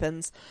earth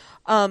weapons.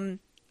 And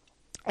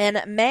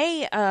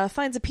May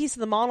finds a piece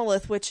of the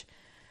monolith, which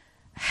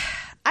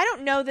I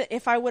don't know that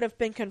if I would have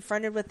been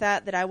confronted with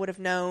that I would have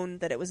known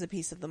that it was a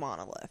piece of the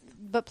monolith.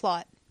 But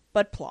plot.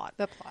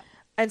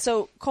 And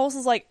so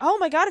Coulson's like, oh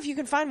my God, if you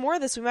can find more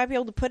of this, we might be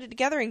able to put it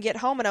together and get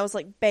home. And I was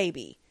like,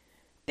 baby,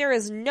 there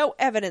is no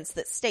evidence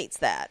that states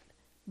that.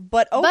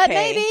 But okay. But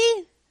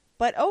maybe.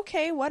 But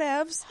okay,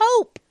 whatevs.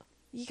 Hope.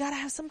 You gotta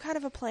have some kind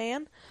of a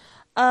plan.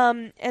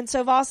 And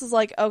so Voss is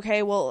like,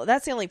 okay, well,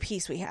 that's the only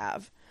piece we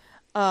have.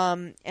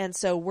 And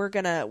so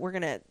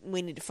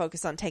we need to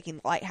focus on taking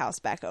the lighthouse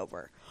back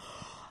over.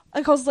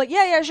 And Coulson's like,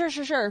 yeah,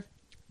 sure.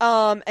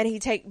 And he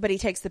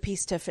takes the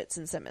piece to Fitz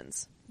and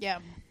Simmons. Yeah.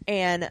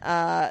 And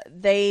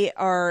they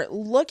are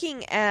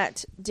looking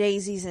at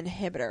Daisy's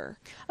inhibitor.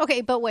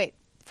 Okay, but wait.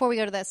 Before we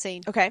go to that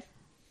scene. Okay.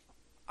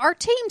 Our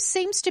team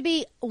seems to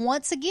be,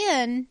 once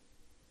again,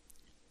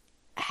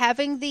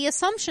 having the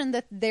assumption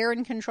that they're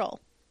in control.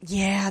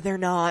 Yeah, they're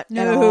not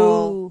at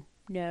all.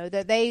 No,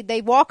 that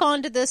they walk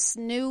onto this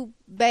new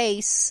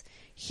base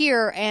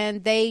here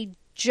and they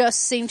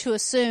just seem to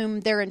assume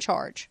they're in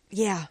charge.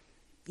 Yeah.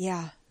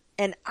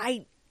 And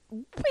I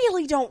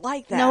really don't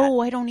like that. No,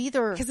 I don't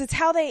either. Because it's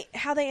how they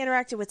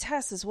interacted with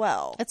Tess as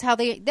well. That's how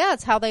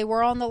they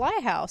were on the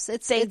lighthouse.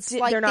 It's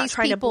like they're not these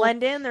trying to people,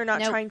 blend in. They're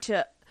not trying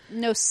to.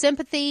 No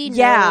sympathy.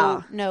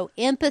 Yeah. No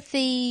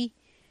empathy.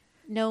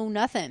 No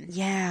nothing.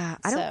 Yeah,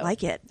 I don't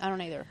like it. I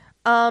don't either.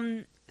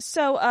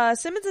 So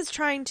Simmons is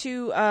trying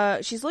to.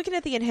 She's looking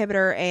at the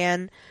inhibitor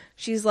and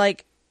she's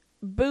like,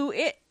 "Boo!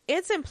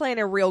 It's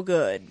implanted real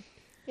good.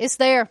 It's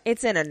there.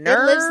 It's in a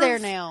nerve. It lives there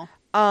now."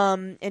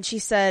 And she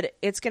said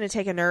it's going to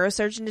take a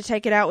neurosurgeon to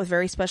take it out with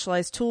very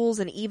specialized tools,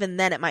 and even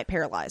then it might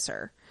paralyze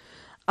her.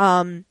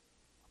 And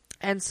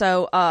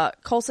so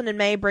Coulson and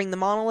May bring the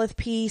monolith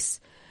piece,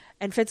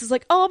 and Fitz is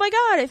like, oh my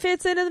God, it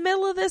fits into the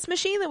middle of this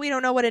machine that we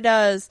don't know what it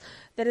does,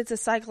 that it's a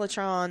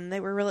cyclotron. They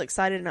were really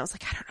excited, and I was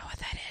like, I don't know what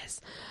that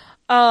is.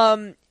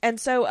 And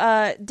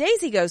so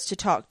Daisy goes to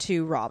talk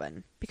to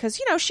Robin, because,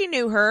 she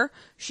knew her.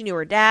 She knew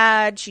her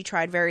dad. She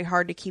tried very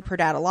hard to keep her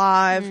dad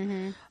alive.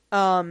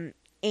 Mm-hmm.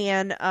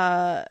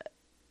 And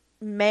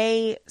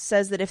May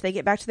says that if they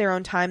get back to their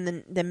own time,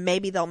 then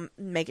maybe they'll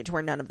make it to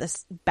where none of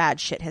this bad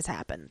shit has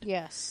happened.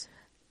 Yes.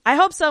 I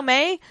hope so,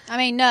 May. I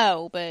mean,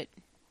 no, but...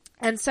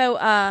 And so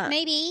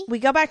maybe. We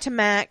go back to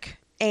Mac,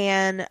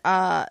 and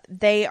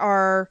they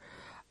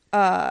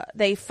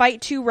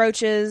fight two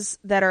roaches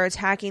that are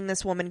attacking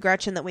this woman,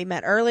 Gretchen, that we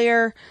met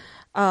earlier.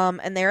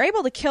 And they're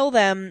able to kill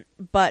them,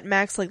 but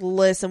Mac's like,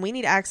 listen, we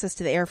need access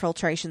to the air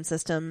filtration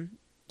system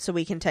so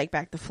we can take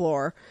back the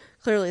floor.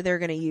 Clearly, they're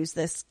going to use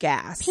this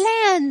gas.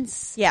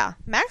 Plans! Yeah.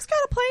 Mac's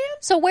got a plan.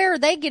 So where are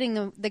they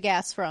getting the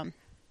gas from?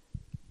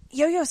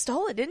 Yo-Yo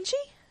stole it, didn't she?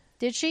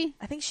 Did she?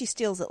 I think she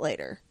steals it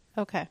later.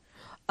 Okay.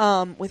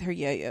 With her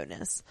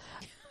yo-yo-ness.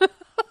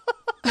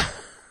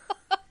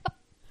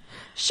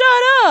 Shut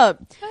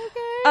up!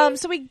 Okay.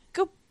 So we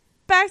go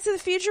back to the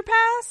future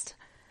past?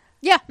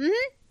 Yeah.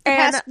 Mm-hmm.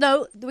 And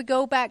we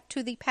go back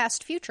to the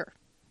past future.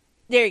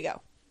 there you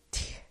go.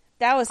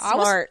 That was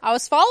smart. I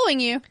was following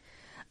you.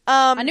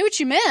 I knew what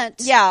you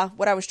meant. Yeah,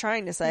 what I was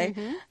trying to say.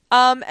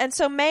 And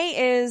so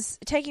May is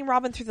taking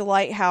Robin through the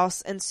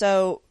lighthouse, and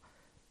so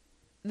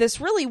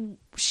this really,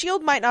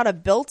 S.H.I.E.L.D. might not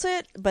have built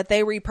it, but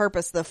they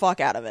repurposed the fuck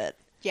out of it.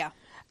 Yeah.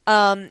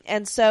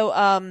 And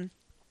so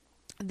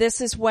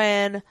this is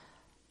when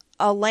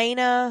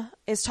Elena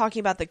is talking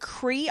about the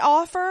Kree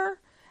offer.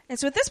 And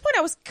so at this point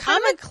I was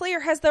kind of unclear.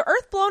 Has the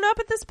Earth blown up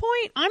at this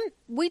point?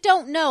 We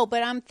don't know,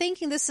 but I'm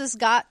thinking this has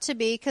got to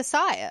be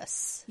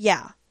Cassius.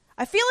 Yeah.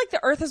 I feel like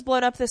the Earth has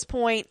blown up at this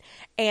point,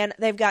 and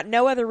they've got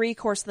no other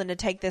recourse than to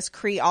take this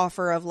Kree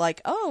offer of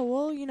like, oh,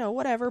 well, you know,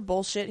 whatever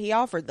bullshit he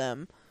offered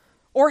them.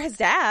 Or his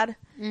dad.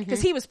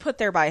 Because he was put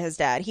there by his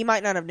dad. He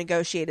might not have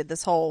negotiated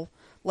this whole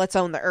let's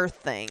own the Earth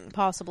thing.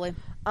 Possibly.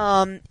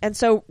 And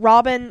so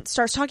Robin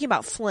starts talking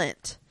about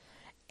Flint.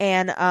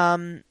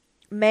 And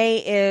May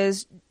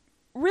is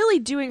really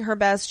doing her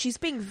best. She's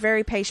being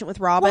very patient with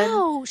Robin.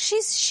 Wow, she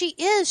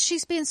is.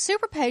 She's being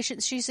super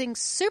patient. She's being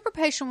super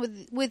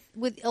patient with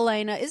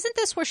Elena. Isn't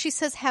this where she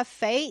says have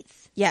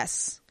faith?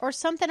 Yes. Or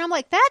something? I'm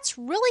like, that's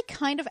really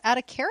kind of out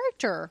of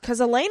character.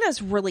 Because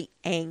Elena's really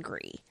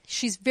angry.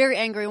 She's very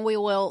angry, and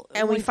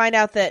we find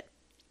out that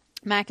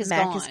Mac is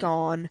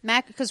gone.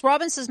 Mac, because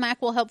Robin says Mac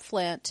will help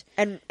Flint.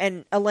 And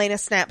Elena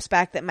snaps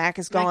back that Mac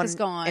is gone.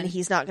 And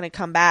he's not going to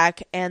come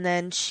back. And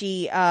then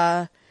she's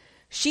going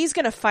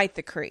to fight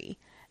the Kree.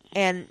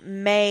 And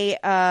May,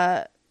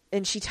 and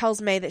she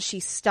tells May that she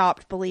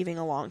stopped believing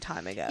a long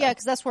time ago. Yeah,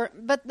 because that's where,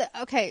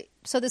 okay,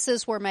 so this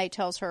is where May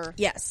tells her.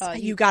 Yes,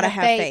 you gotta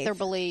have faith. Or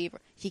believe.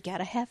 You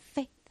gotta have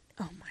faith.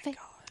 Oh my God.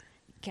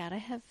 Gotta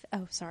have,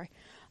 sorry.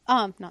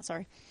 Not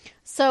sorry.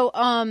 So,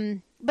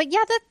 but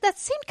yeah, that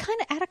seemed kind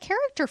of out of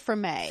character for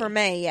May. For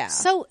May, yeah.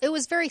 So it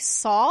was very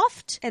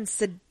soft. And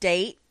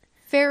sedate.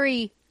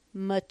 Very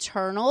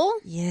maternal.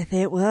 Yes,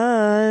 it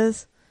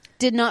was.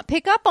 Did not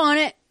pick up on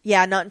it.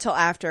 Yeah, not until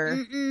after.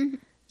 Mm-mm.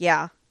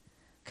 Yeah.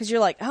 Because you're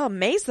like, oh,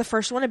 May's the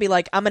first one to be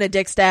like, I'm going to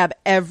dick stab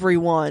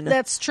everyone.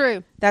 That's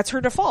true. That's her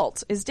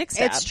default, is dick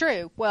stab. It's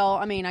true. Well,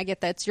 I mean, I get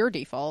that's your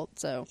default,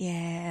 so.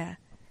 Yeah.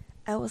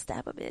 I will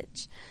stab a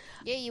bitch.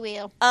 Yeah, you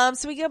will.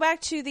 So we go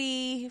back to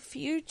the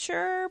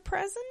future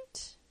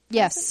present?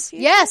 Yes.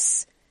 Future?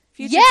 Yes.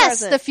 Future yes,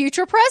 present. The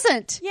future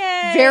present.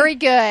 Yay. Very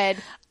good.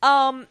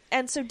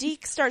 And so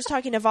Deke starts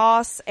talking to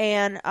Voss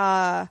and,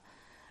 trying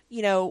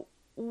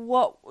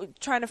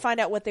to find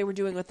out what they were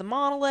doing with the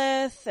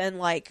monolith and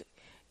like,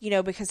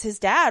 because his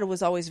dad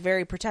was always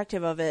very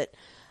protective of it.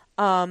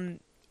 And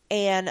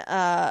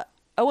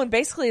Owen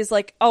basically is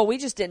like, oh, we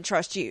just didn't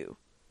trust you.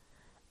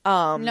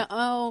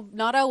 No,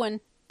 not Owen.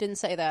 Didn't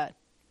say that.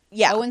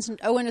 Yeah.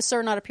 Owen is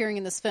sir not appearing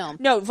in this film.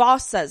 No,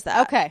 Voss says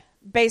that. Okay.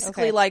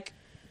 Basically, okay. like,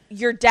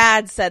 your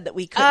dad said that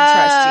we couldn't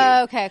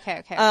trust you.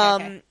 Okay.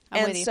 I'm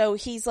and with you. so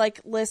he's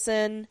like,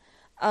 listen,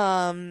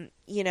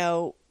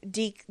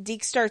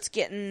 Deke starts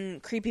getting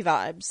creepy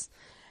vibes.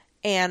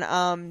 And,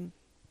 I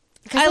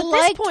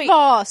liked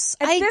Voss.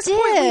 At this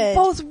point, we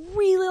both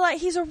really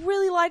he's a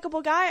really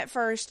likable guy at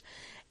first.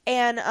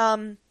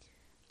 And,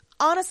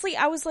 honestly,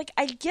 I was like,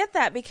 I get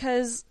that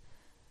because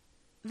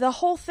the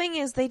whole thing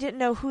is they didn't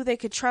know who they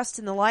could trust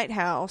in the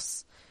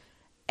lighthouse.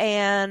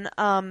 And,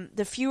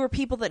 the fewer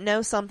people that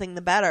know something,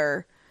 the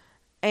better.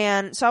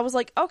 And so I was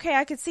like, okay,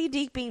 I could see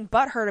Deke being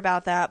butthurt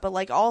about that, but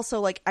like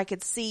also like I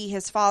could see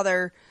his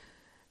father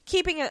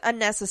keeping a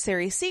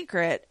necessary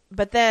secret,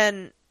 but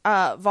then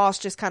Voss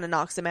just kind of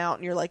knocks him out,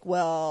 and you're like,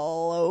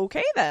 well,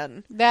 okay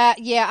then.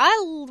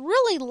 I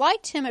really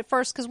liked him at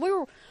first because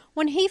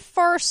when he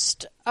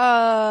first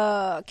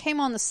came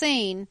on the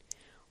scene,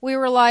 we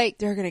were like,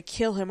 they're gonna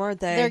kill him, aren't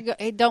they?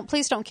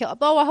 Please don't kill him.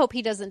 Oh, I hope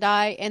he doesn't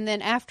die. And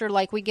then after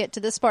like we get to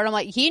this part, I'm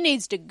like, he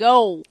needs to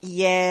go.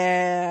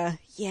 Yeah.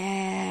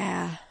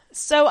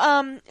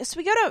 So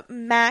we go to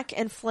Mac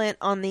and Flint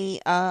on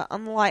the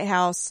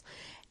lighthouse,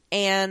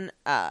 and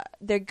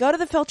they go to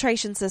the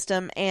filtration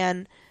system,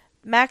 and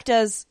Mac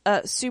does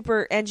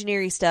super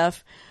engineering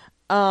stuff.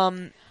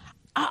 I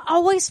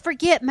always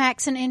forget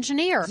Mac's an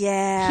engineer.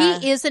 Yeah,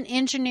 he is an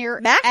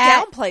engineer. Mac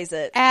downplays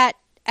it at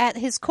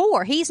his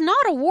core. He's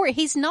not a warrior.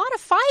 He's not a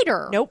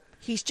fighter. Nope.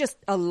 He's just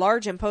a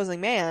large,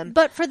 imposing man.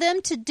 But for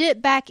them to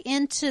dip back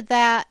into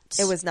that,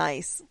 it was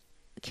nice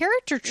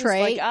character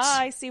trait. Like,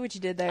 I see what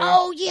you did there.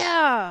 Oh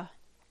yeah.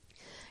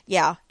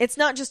 Yeah, it's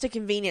not just a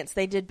convenience.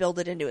 They did build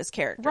it into his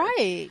character.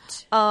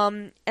 Right.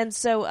 And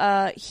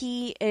so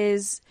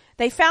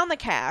they found the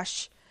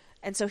cache,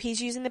 and so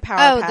he's using the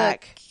power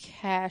pack. The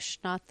cache,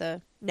 not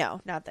the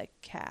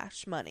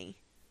cash money.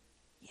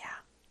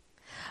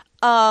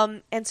 Yeah.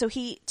 And so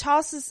he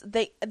tosses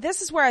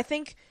this is where I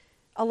think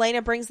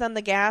Elena brings them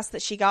the gas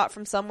that she got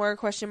from somewhere, ?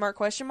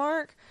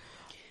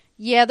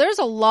 Yeah, there's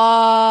a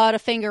lot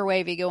of finger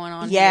wavy going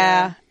on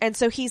here. And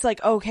so he's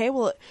like, okay,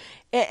 well,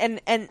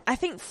 and I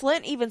think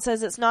Flint even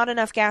says it's not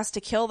enough gas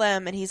to kill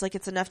them, and he's like,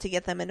 it's enough to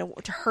get them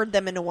to herd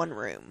them into one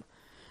room.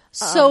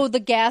 So the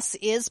gas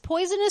is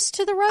poisonous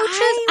to the roaches?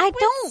 I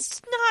don't.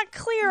 It's not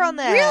clear on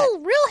that.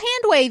 Real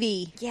hand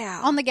wavy.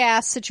 Yeah. On the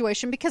gas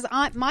situation, because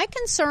my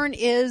concern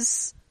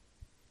is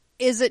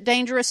it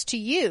dangerous to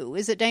you?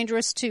 Is it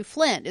dangerous to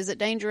Flint? Is it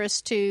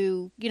dangerous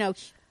to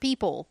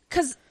people?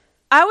 Because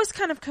I was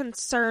kind of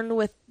concerned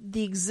with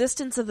the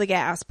existence of the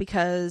gas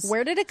because...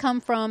 Where did it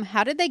come from?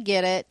 How did they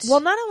get it?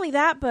 Well, not only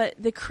that, but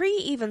the Kree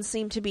even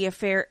seemed to be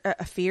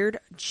afeared.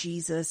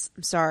 Jesus,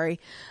 I'm sorry.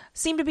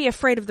 Seemed to be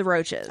afraid of the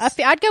roaches.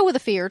 I'd go with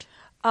afeared.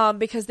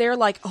 Because they're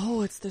like,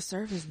 oh, it's the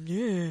surface.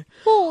 Nah.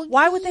 Well,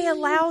 why would they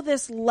allow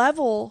this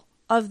level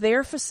of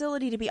their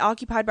facility to be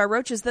occupied by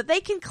roaches that they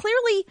can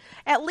clearly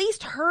at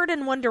least herd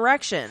in one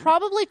direction?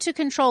 Probably to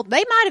control.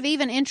 They might have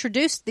even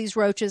introduced these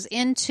roaches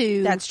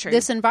into That's true.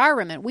 this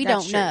environment. We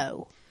That's don't true.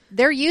 know.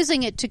 They're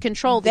using it to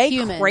control the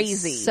humans.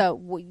 Crazy.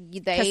 So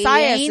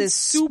Cassius is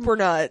super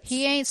nuts.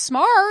 He ain't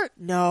smart.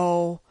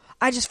 No.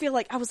 I just feel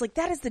like, I was like,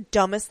 that is the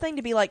dumbest thing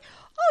to be like,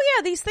 oh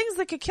yeah, these things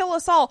that could kill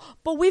us all,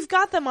 but we've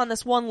got them on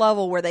this one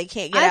level where they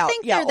can't get out. I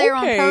think they're there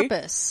on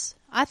purpose.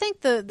 I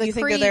think the You Kree,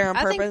 think they're there on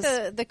purpose? I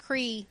think the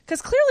Kree...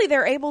 Because clearly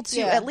they're able to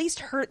Yeah. at least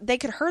herd, they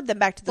could herd them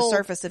back to the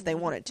surface if they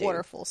wanted to.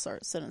 Waterful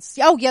sentence.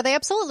 Oh yeah, they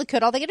absolutely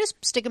could. All they could do is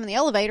stick them in the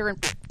elevator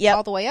and Yep.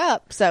 all the way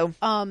up. So,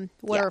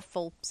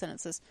 Waterful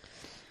sentences.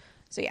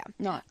 so yeah.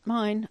 Not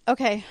mine.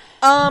 Okay.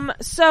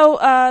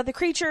 So the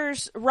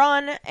creatures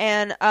run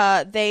and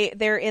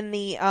they're in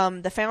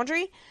the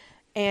foundry,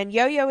 and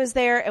Yo-Yo is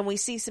there, and we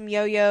see some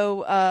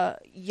Yo-Yo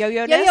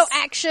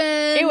action.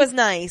 It was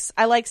nice.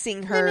 I like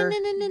seeing her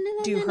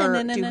do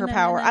her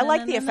power. I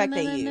like the effect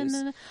they use.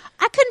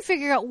 I couldn't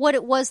figure out what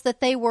it was that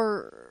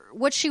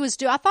what she was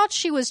doing. I thought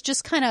she was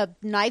just kind of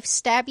knife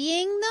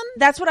stabbing them.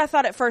 That's what I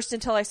thought at first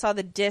until I saw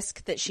the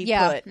disc that she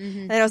put,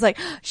 and I was like,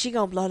 she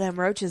gonna blow them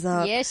roaches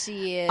up. Yes,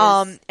 she is.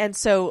 And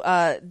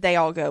so they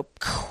all go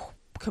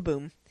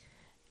kaboom,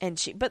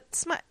 and but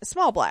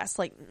small blast,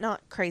 like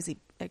not crazy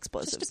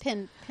explosives. Just a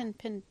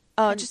pin.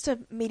 Just a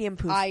medium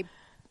poof.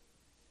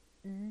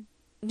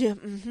 Yeah,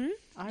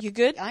 you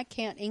good? I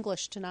can't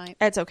English tonight.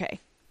 It's okay.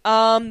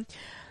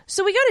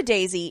 So we go to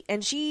Daisy,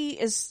 and she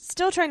is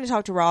still trying to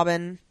talk to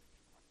Robin,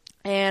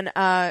 and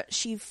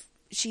she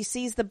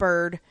sees the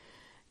bird,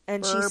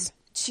 and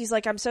she's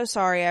like, "I'm so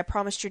sorry. I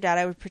promised your dad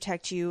I would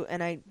protect you,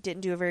 and I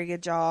didn't do a very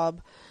good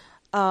job."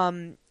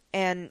 And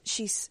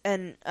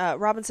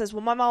Robin says,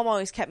 "Well, my mom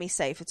always kept me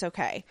safe. It's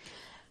okay."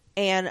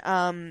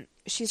 And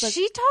she's like,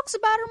 she talks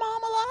about her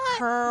mom a lot.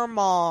 Her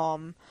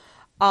mom.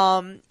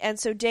 And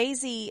so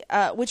Daisy,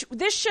 which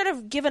this should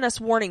have given us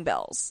warning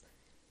bells.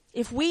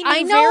 If we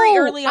knew very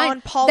early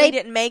on Polly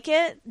didn't make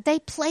it. They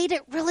played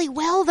it really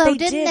well, though,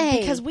 didn't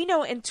they? Because we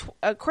know,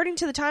 according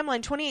to the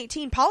timeline,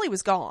 2018, Polly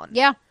was gone.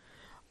 Yeah.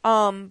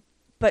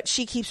 But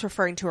she keeps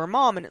referring to her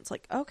mom, and it's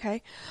like,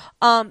 okay.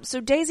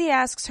 So Daisy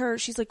asks her,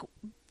 she's like,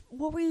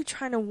 what were you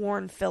trying to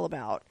warn Phil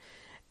about?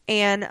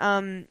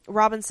 And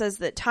Robin says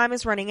that time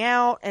is running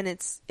out, and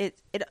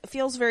it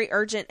feels very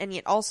urgent, and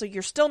yet also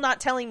you're still not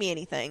telling me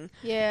anything.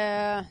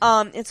 Yeah.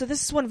 And so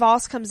this is when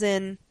Voss comes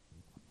in,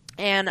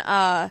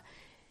 and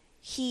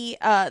he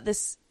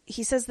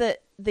says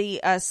that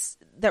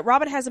that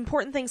Robin has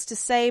important things to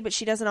say, but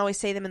she doesn't always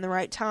say them in the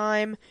right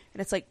time.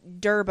 And it's like,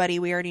 "Durr, buddy,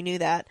 we already knew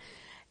that."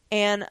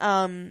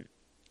 And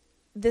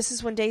this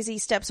is when Daisy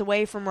steps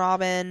away from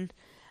Robin,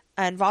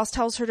 and Voss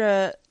tells her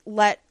to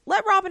let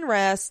Robin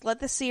rest, let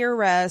the seer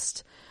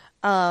rest.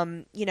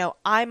 I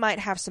might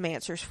have some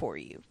answers for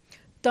you.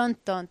 Dun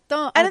dun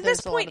dun. And at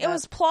this point, it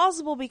was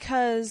plausible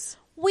because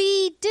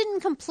we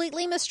didn't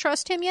completely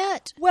mistrust him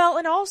yet. Well,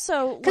 and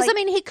also because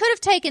he could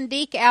have taken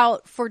Deke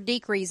out for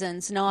Deke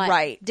reasons, not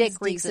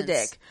Dick reasons.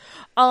 Dick.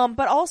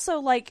 But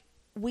also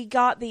we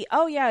got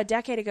a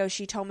decade ago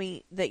she told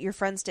me that your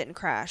friends didn't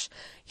crash.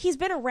 He's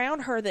been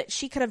around her that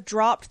she could have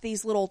dropped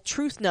these little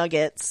truth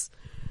nuggets.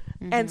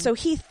 Mm-hmm. And so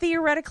he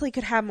theoretically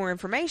could have more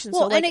information.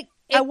 Well, so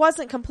I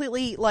wasn't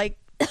completely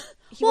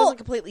he wasn't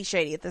completely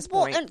shady at this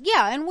point.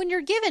 And when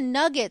you're given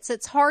nuggets,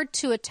 it's hard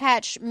to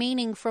attach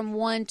meaning from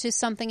one to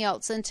something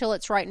else until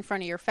it's right in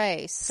front of your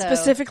face. So.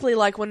 Specifically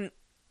like when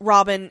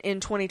Robin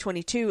in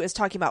 2022 is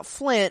talking about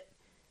Flint.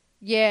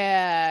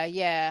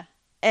 Yeah.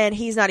 And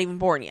he's not even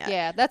born yet.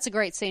 Yeah, that's a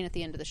great scene at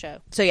the end of the show.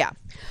 So, yeah.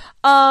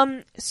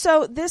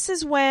 So this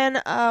is when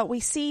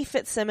we see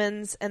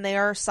Fitzsimmons, and they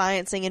are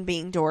sciencing and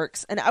being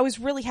dorks. And I was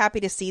really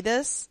happy to see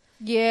this.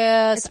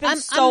 Yes. It's been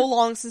so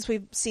long since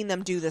we've seen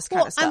them do this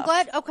kind of stuff. I'm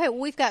glad. Okay,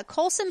 we've got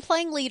Coulson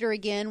playing leader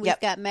again. We've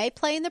got May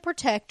playing the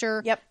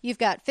protector. Yep. You've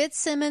got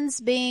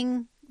Fitzsimmons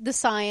being the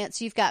science.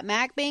 You've got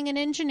Mac being an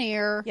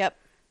engineer. Yep.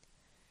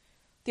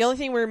 The only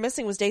thing we were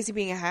missing was Daisy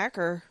being a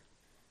hacker.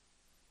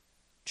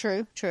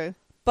 True.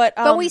 But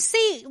we've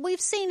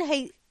seen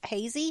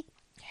Hazy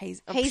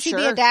sure.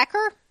 be a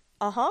Dacker.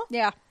 Uh-huh.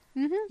 Yeah.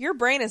 Mm-hmm. Your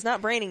brain is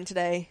not braining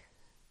today.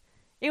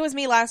 It was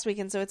me last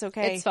weekend, so it's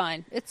okay. It's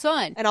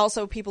fine. And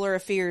also, people are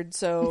afeared,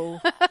 so...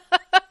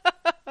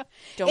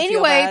 Don't feel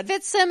Anyway, bad.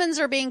 Fitzsimmons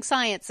are being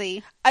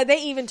sciencey.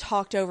 They even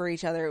talked over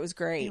each other. It was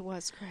great. It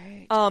was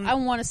great. I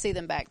want to see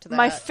them back to that.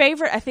 My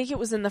favorite, I think it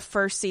was in the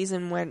first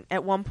season when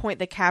at one point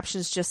the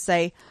captions just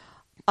say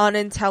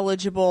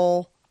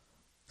unintelligible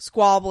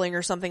squabbling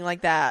or something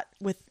like that,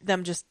 with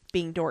them just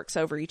being dorks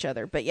over each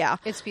other. But yeah.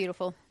 It's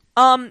beautiful.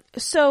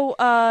 So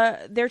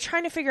they're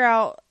trying to figure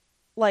out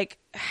like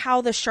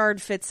how the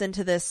shard fits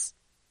into this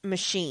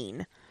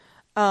machine.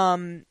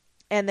 And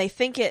they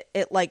think it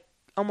like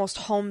almost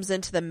homes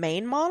into the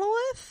main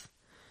monolith.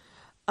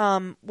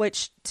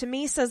 Which to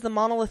me says the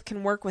monolith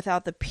can work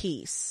without the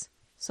piece.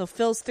 So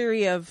Phil's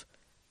theory of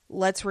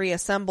let's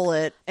reassemble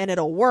it and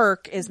it'll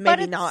work is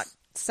maybe not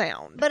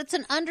sound. But it's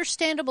an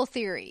understandable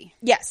theory.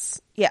 Yes.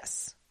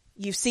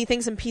 You see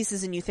things in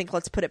pieces and you think,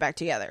 let's put it back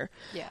together.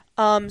 Yeah.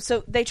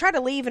 So they try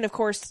to leave and of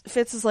course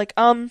Fitz is like,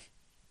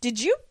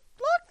 did you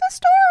lock this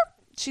door?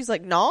 She's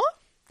like, nah.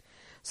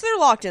 So they're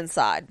locked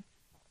inside.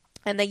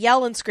 And they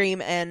yell and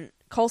scream and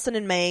Coulson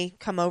and May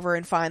come over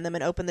and find them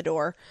and open the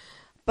door.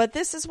 But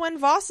this is when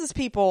Voss's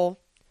people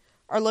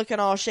are looking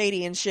all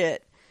shady and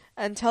shit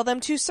and tell them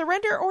to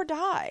surrender or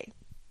die.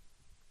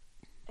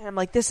 And I'm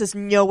like, this is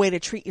no way to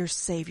treat your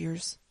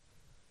saviors.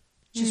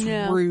 Just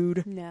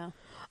rude. No.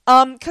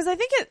 Because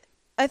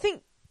I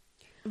think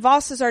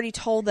Voss has already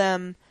told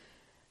them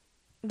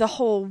the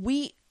whole,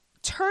 we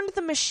turned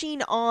the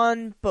machine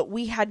on, but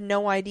we had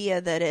no idea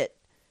that it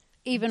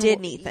even did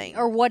anything.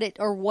 Or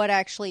what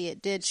actually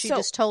it did. She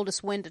just told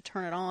us when to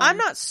turn it on. I'm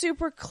not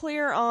super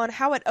clear on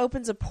how it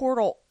opens a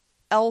portal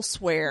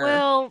elsewhere.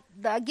 Well,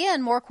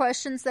 again, more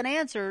questions than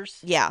answers.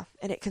 Yeah,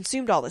 and it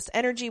consumed all this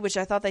energy, which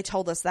I thought they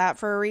told us that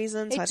for a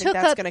reason, so I think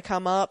that's going to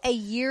come up. A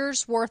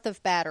year's worth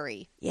of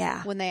battery.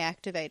 Yeah. When they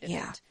activated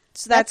it.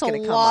 So that's a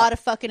lot of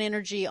fucking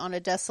energy on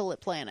a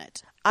desolate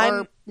planet.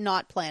 Or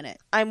not planet.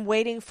 I'm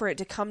waiting for it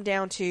to come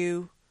down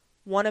to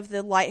one of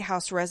the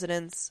lighthouse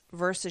residents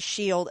versus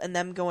S.H.I.E.L.D. and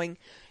them going,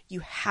 you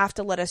have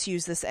to let us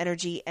use this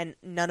energy and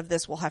none of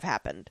this will have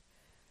happened.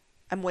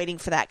 I'm waiting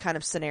for that kind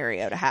of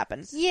scenario to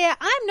happen. Yeah,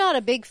 I'm not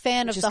a big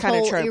fan of the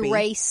whole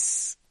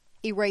tropey.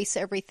 erase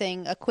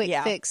everything, a quick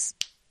fix,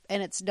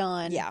 and it's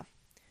done. Yeah.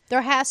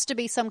 There has to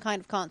be some kind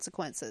of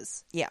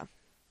consequences. Yeah.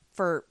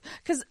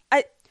 Because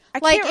I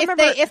like can't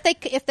remember.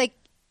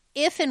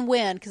 If and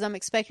when, because I'm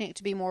expecting it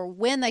to be more,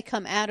 when they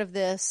come out of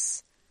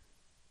this,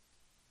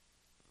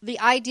 the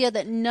idea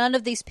that none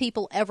of these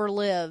people ever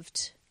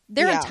lived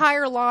their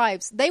entire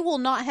lives, they will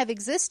not have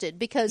existed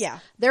because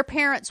their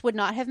parents would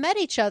not have met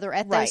each other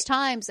at those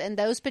times, and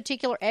those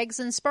particular eggs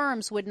and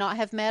sperms would not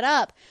have met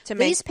up.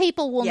 These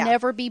people will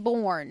never be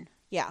born.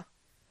 Yeah.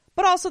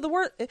 But also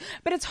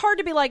but it's hard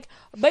to be like,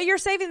 but you're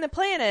saving the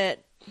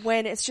planet,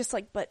 when it's just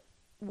like, but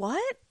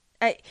what?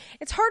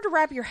 It's hard to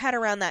wrap your head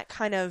around that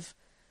kind of.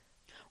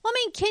 Well,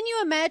 I mean, can you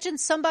imagine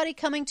somebody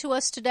coming to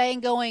us today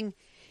and going,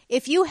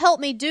 if you help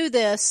me do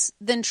this,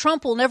 then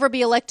Trump will never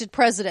be elected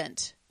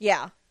president?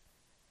 Yeah.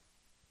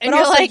 And but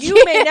you're also, like,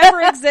 you may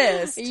never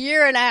exist.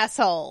 You're an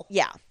asshole.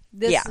 Yeah.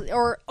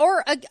 Okay,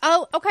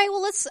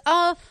 well, let's,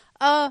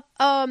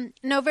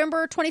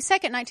 November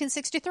 22nd,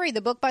 1963,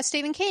 the book by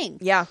Stephen King.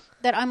 Yeah.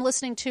 That I'm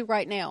listening to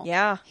right now.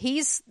 Yeah.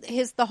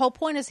 The whole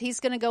point is he's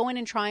going to go in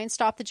and try and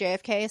stop the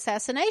JFK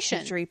assassination.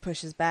 History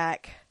pushes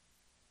back.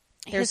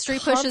 History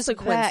pushes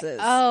back.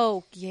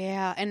 Oh,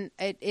 yeah. And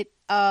it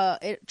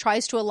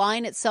tries to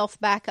align itself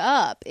back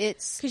up.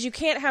 It's because you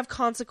can't have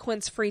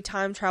consequence-free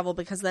time travel,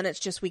 because then it's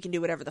just we can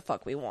do whatever the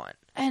fuck we want.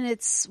 And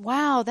it's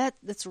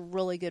that's a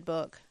really good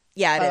book.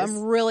 Yeah, it is.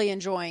 I'm really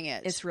enjoying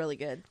it. It's really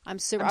good. I'm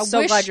so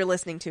glad you're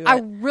listening to it. I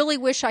really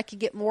wish I could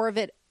get more of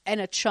it in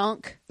a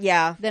chunk.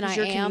 Yeah, than I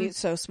your am. Commute's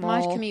so small.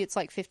 My commute's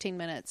like 15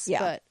 minutes.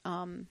 Yeah,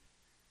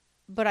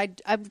 but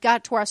I've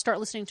got to where I start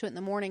listening to it in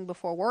the morning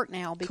before work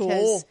now,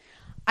 because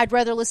I'd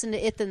rather listen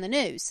to it than the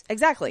news.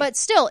 Exactly. But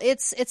still,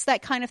 it's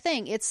that kind of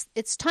thing.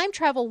 It's time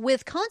travel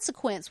with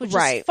consequence, which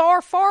right. is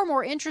far, far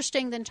more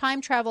interesting than time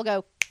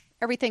travel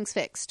everything's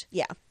fixed.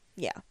 Yeah.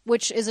 Yeah.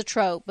 Which is a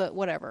trope, but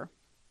whatever.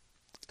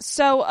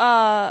 So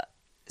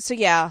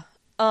yeah.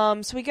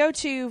 So we go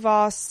to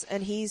Voss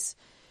and he's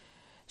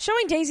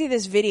showing Daisy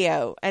this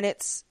video, and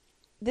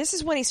this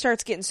is when he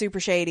starts getting super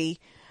shady.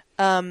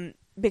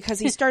 Because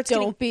he starts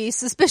Don't be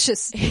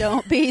suspicious.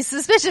 Don't be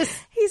suspicious.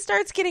 He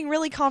starts getting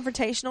really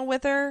confrontational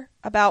with her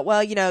about,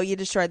 well, you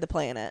destroyed the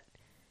planet.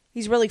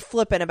 He's really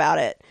flippant about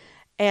it.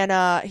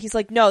 And he's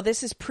like, no,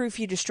 this is proof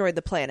you destroyed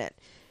the planet.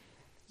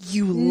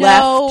 You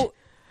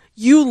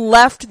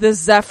left the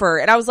Zephyr.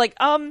 And I was like,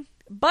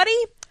 buddy,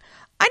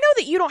 I know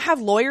that you don't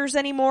have lawyers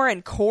anymore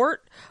in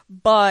court,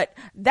 but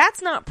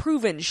that's not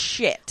proven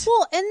shit.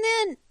 Well, and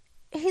then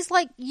he's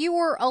like, you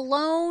were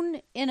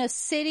alone in a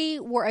city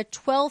where was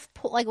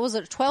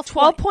it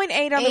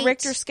 12.8 on the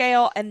Richter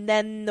scale, and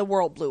then the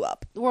world blew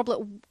up.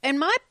 And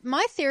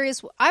my theory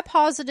is, I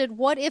posited,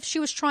 what if she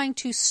was trying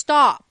to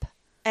stop?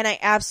 And I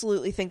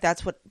absolutely think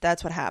that's what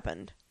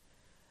happened.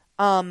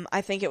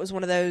 I think it was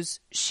one of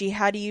those, she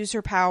had to use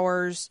her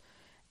powers,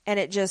 and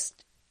it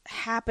just,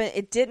 happen.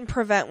 It didn't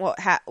prevent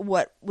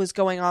what was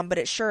going on, but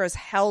it sure as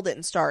hell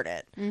didn't start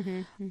it.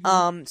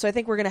 So I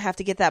think we're gonna have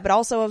to get that. But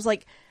also, I was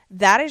like,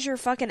 that is your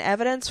fucking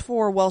evidence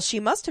for, well, she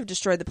must have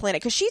destroyed the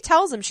planet, because she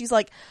tells him, she's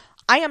like,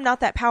 I am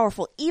not that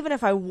powerful. Even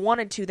if I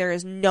wanted to, there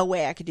is no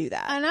way I could do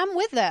that. And I'm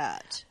with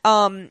that.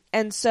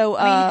 And so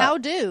I mean, how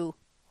do?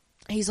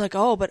 He's like,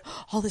 oh, but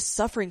all this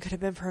suffering could have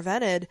been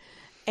prevented,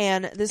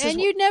 and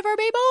you'd never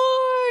be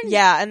born.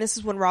 Yeah, and this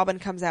is when Robin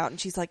comes out, and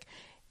she's like,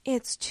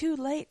 it's too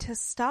late to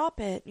stop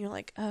it. And you're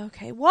like,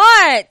 okay,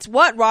 what,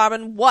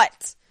 Robin,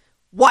 what?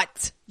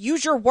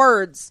 Use your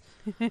words.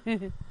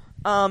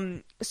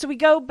 So we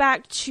go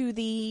back to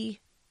the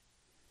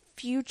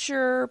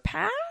future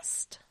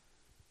past,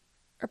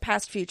 or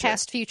past future.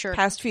 Past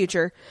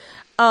future.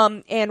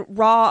 And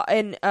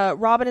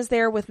Robin is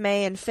there with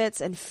May and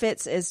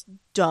Fitz is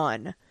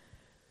done.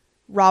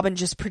 Robin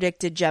just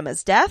predicted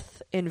Gemma's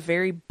death in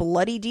very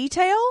bloody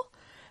detail.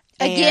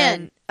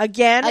 Again.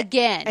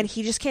 And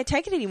he just can't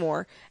take it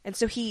anymore. And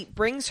so he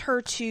brings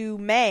her to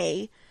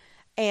May,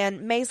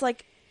 and May's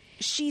like,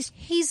 he's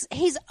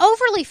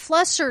overly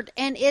flustered,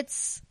 and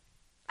it's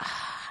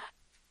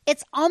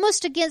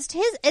almost against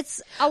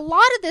it's a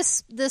lot of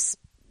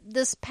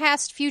this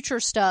past future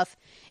stuff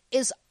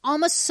is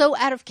almost so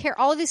out of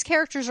character. All of these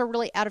characters are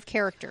really out of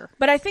character.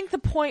 But I think the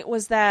point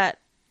was that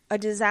a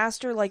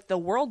disaster like the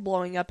world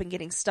blowing up and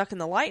getting stuck in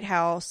the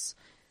lighthouse,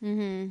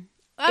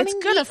 it's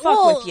gonna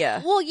fuck with you.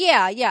 Well,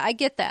 yeah, I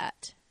get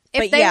that.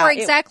 If they were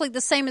exactly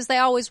the same as they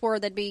always were,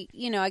 they'd be,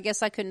 I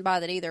guess I couldn't buy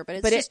that either.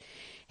 But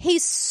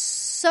he's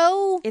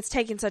so... It's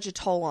taking such a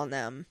toll on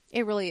them.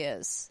 It really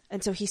is.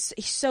 And so he's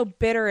so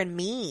bitter and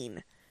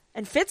mean.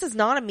 And Fitz is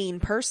not a mean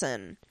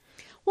person.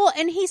 Well,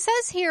 and he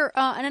says here,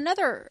 and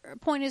another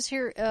point is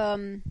here,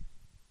 and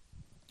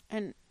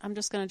I'm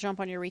just going to jump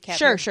on your recap.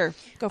 Sure.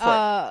 Go for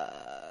it.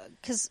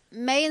 Because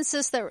May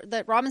insists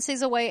that Robin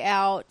sees a way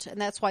out, and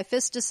that's why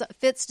Fitz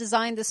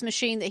designed this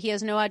machine that he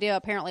has no idea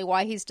apparently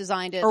why he's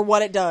designed it. Or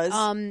what it does.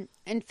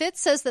 And Fitz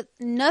says that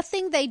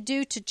nothing they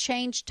do to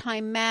change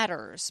time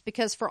matters,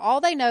 because for all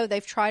they know,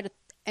 they've tried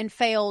and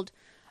failed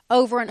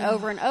over and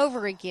over and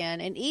over again,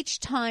 and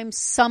each time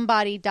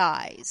somebody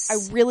dies.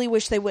 I really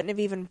wish they wouldn't have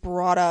even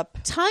brought up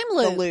time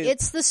loop.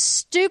 It's the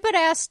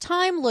stupid-ass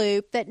time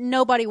loop that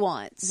nobody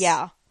wants.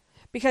 Yeah.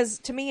 Because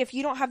to me, if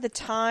you don't have the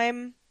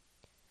time,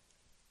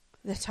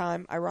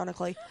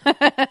 ironically,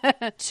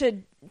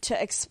 to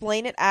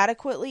explain it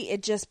adequately,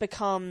 it just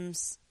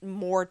becomes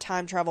more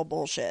time travel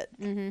bullshit.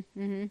 And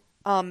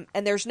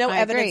there's no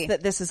evidence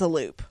that this is a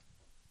loop.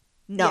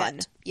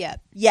 None.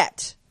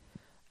 Yet.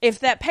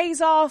 If that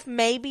pays off,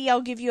 maybe I'll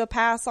give you a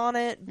pass on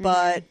it,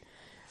 but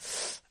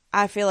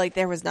I feel like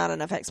there was not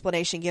enough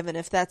explanation given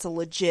if that's a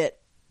legit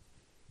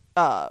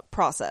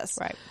process.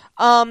 Right.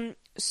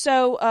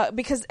 So,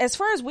 because as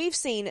far as we've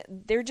seen,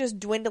 they're just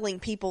dwindling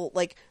people.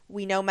 Like,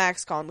 we know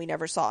Mac's gone. We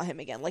never saw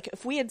him again. Like,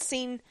 if we had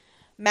seen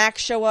Mac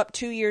show up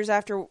 2 years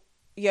after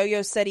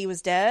Yo-Yo said he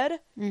was dead,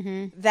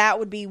 that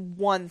would be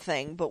one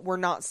thing, but we're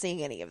not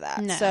seeing any of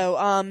that.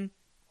 No.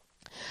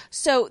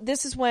 So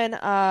this is when,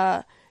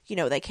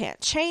 they can't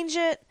change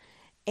it,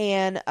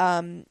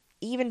 and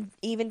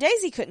even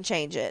Daisy couldn't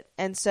change it.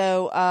 And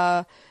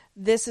so,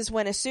 this is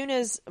when, as soon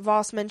as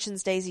Voss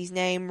mentions Daisy's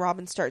name,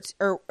 Robin starts,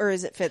 or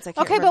is it Fitz? I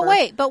can't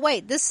remember. but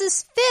wait, this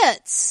is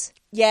Fitz.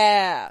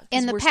 Yeah,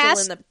 in the we're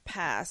past, still in the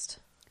past.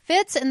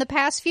 Fitz in the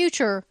past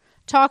future,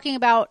 talking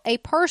about a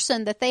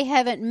person that they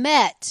haven't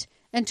met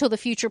until the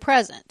future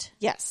present.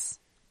 Yes.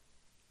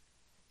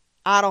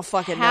 I don't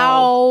fucking know.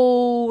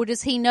 How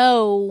does he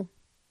know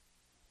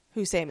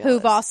who Samuel who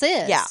is? Voss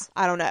is? Yeah,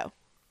 I don't know.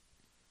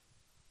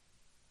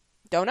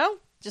 Don't know.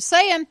 Just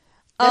saying.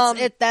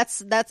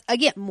 That's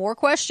again, more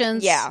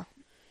questions. Yeah.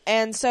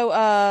 And so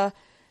as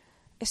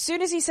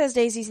soon as he says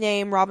Daisy's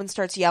name, Robin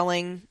starts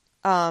yelling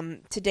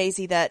to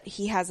Daisy that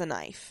he has a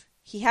knife.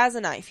 He has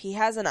a knife.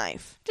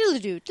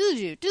 Doodly-doo,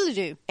 doodly-doo,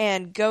 doodly-doo.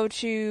 And go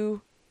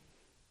to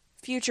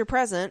future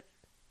present.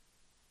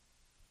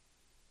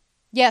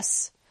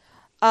 Yes.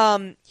 He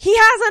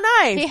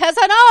has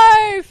a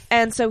knife.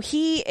 And so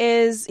he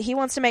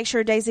wants to make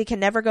sure Daisy can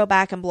never go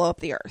back and blow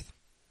up the earth.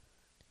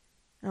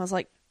 And I was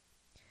like,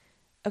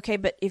 okay,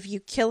 but if you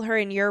kill her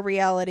in your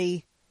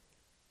reality,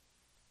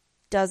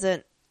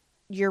 doesn't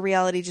your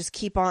reality just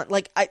keep on?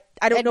 Like, I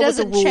don't know what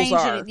the rules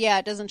are.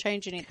 It doesn't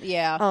change anything.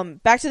 Yeah.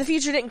 Back to the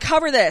Future didn't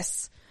cover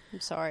this.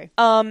 I'm sorry.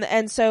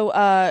 And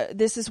so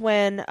this is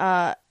when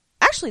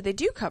actually they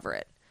do cover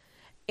it.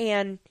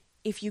 And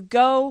if you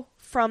go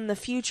from the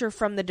future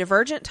from the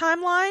Divergent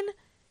timeline,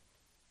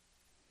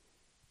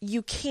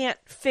 you can't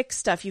fix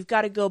stuff. You've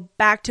got to go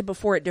back to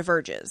before it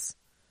diverges.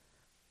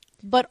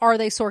 But are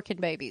they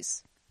Sorkin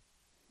babies?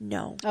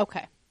 No.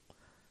 Okay.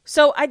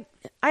 So I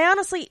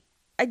honestly,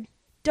 I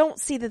don't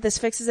see that this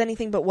fixes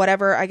anything, but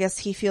whatever. I guess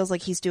he feels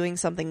like he's doing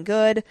something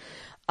good.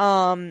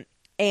 And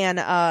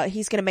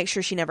he's going to make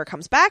sure she never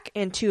comes back.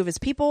 And two of his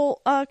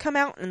people come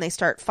out and they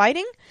start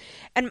fighting.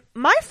 And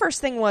my first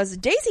thing was,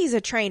 Daisy's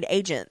a trained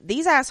agent.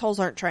 These assholes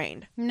aren't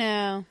trained.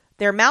 No.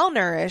 They're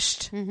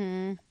malnourished.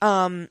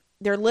 Mm-hmm.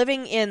 They're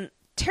living in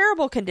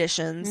terrible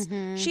conditions.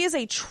 She is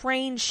a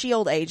trained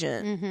SHIELD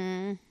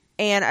agent.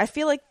 And I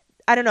feel like,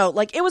 I don't know,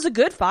 like, it was a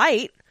good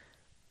fight,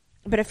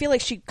 but I feel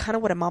like she kind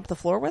of would have mopped the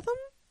floor with him.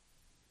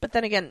 But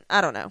then again,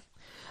 I don't know.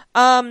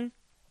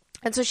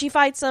 And so she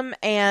fights him,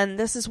 and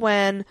this is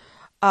when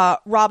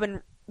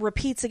Robin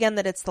repeats again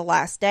that it's the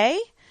last day.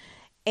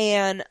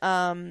 And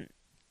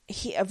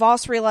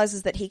Voss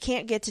realizes that he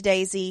can't get to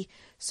Daisy,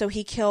 so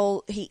he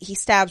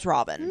stabs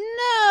Robin.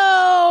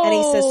 No! And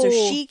he says, so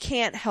she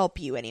can't help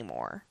you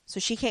anymore. So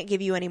she can't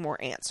give you any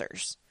more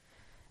answers.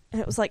 And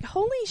it was like,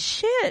 holy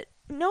shit,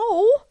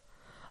 no.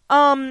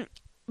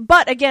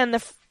 But again,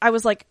 I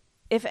was like,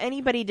 if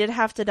anybody did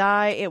have to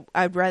die,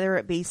 I'd rather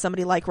it be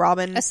somebody like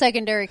Robin. A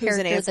secondary who's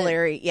character. An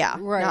ancillary,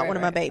 not one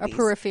of my babies. A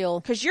peripheral.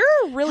 Because you're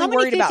really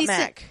worried about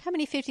Mac. How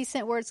many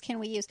 50-cent words can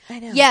we use? I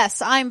know.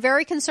 Yes, I'm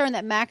very concerned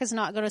that Mac is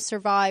not going to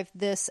survive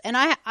this. And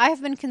I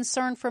have been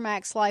concerned for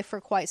Mac's life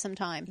for quite some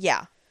time.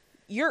 Yeah.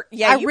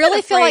 I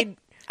really feel like,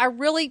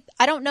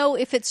 I don't know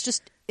if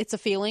it's a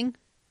feeling.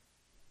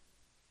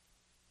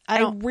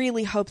 I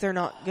really hope they're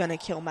not going to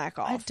kill Mac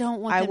off. I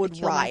don't want them to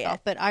kill Mac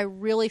off, but I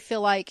really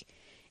feel like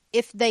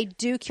if they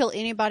do kill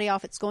anybody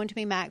off, it's going to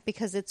be Mac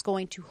because it's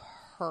going to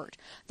hurt.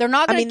 They're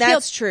not going to kill.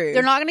 That's true.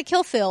 They're not going to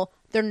kill Phil.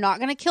 They're not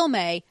going to kill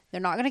May. They're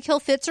not going to kill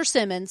Fitz or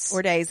Simmons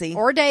or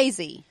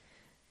Daisy.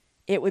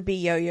 It would be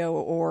Yo-Yo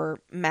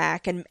or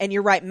Mac, and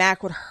you're right.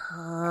 Mac would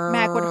hurt.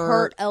 Mac would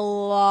hurt a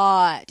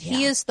lot. Yeah.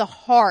 He is the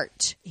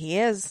heart. He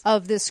is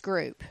of this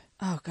group.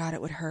 Oh God,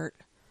 it would hurt.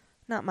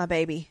 Not my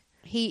baby.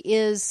 He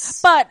is.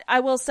 But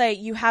I will say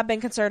you have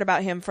been concerned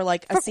about him for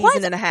like a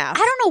season and a half. I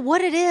don't know what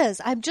it is.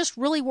 I'm just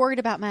really worried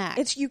about Mac.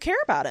 It's you care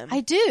about him.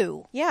 I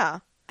do. Yeah.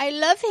 I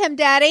love him,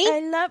 Daddy.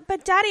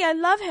 But Daddy, I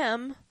love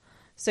him.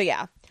 So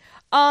yeah.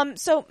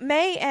 So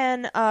May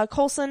and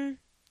Coulson,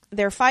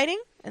 they're fighting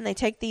and they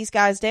take these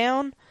guys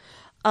down.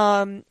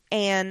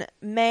 And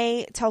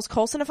May tells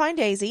Coulson to find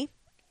Daisy,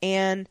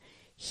 and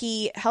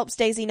he helps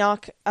Daisy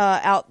knock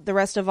out the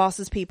rest of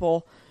Voss's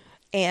people,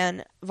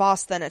 and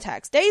Voss then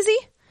attacks Daisy.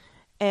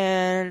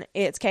 And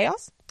it's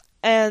chaos.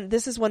 And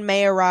this is when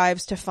May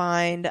arrives to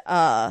find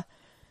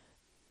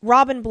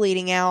Robin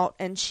bleeding out.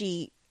 And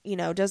she,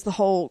 does the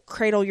whole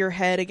cradle your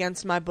head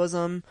against my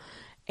bosom.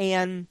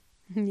 And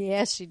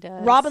yes, she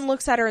does. Robin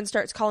looks at her and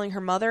starts calling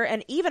her mother.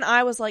 And even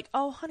I was like,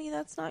 oh, honey,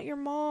 that's not your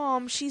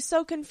mom. She's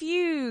so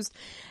confused.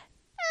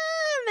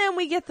 And then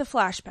we get the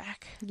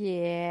flashback.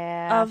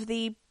 Yeah. Of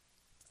the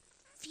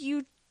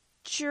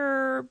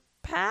future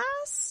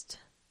past?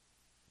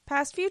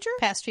 Past future?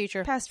 Past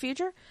future. Past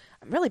future.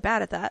 I'm really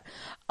bad at that.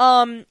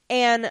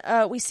 And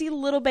we see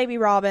little baby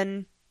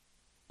Robin,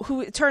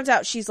 who it turns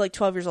out she's like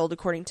 12 years old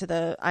according to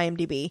the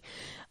IMDb.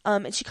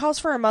 And she calls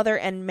for her mother,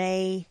 and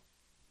May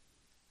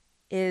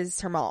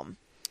is her mom.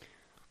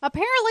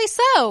 Apparently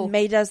so.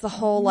 May does the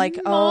whole like,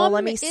 Mom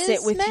let me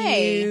sit with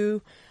May.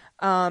 you.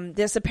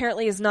 This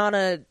apparently is not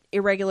a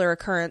irregular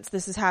occurrence.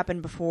 This has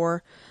happened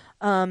before.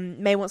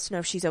 May wants to know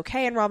if she's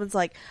okay, and Robin's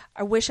like,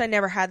 I wish I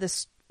never had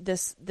this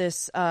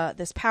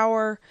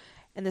power.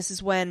 And this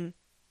is when,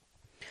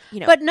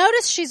 But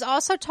notice she's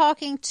also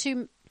talking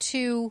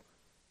to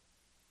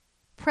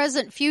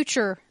present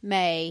future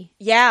May.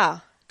 Yeah.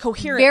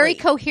 Coherently. Very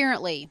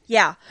coherently.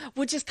 Yeah.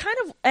 Which is kind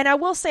of, and I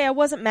will say I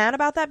wasn't mad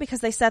about that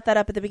because they set that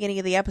up at the beginning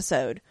of the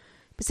episode.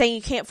 But saying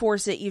you can't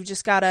force it, you've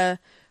just gotta.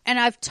 And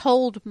I've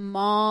told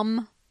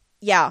Mom.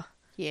 Yeah.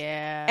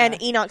 Yeah.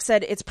 And Enoch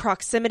said it's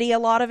proximity, a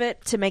lot of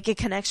it, to make a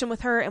connection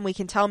with her, and we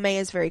can tell May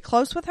is very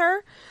close with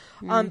her.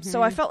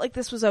 So I felt like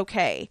this was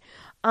okay.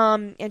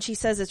 And she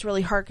says it's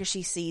really hard because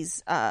she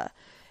sees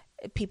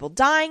people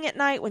dying at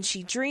night when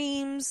she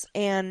dreams,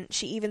 and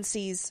she even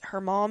sees her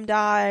mom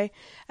die.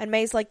 And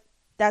May's like,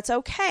 that's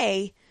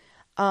okay.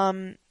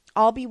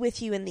 I'll be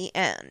with you in the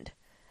end.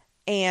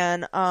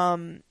 And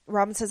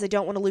Robin says, I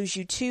don't want to lose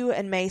you too.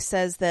 And May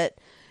says that,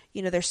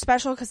 they're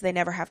special because they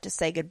never have to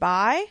say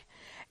goodbye.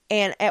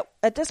 And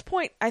at this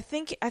point, I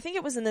think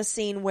it was in this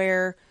scene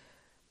where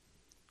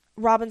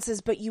Robin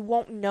says, but you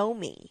won't know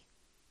me.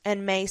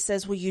 And May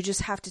says, well, you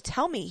just have to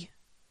tell me,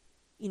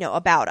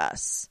 about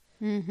us.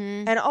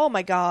 Mm-hmm. And oh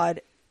my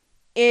God,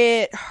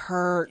 it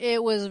hurt.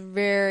 It was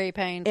very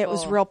painful. It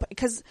was real,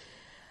 because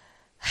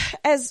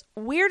as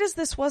weird as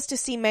this was to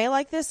see May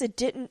like this,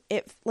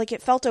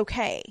 it felt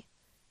okay.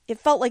 It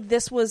felt like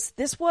this was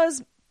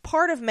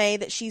part of May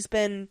that she's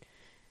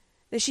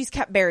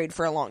kept buried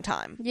for a long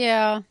time.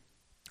 Yeah.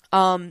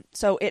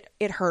 So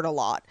it hurt a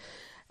lot.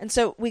 And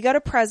so we go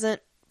to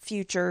present,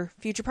 future,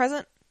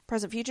 present,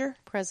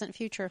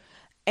 future.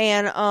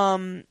 And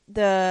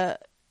the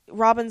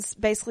Robin's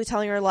basically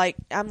telling her, like,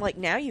 I'm like,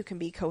 now you can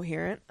be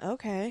coherent.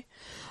 Okay.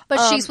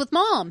 But she's with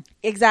Mom.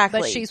 Exactly.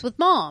 But she's with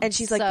Mom. And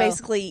she's like,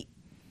 basically,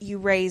 you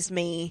raised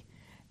me,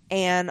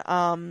 and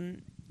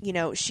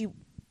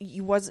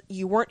you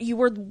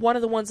were one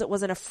of the ones that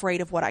wasn't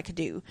afraid of what I could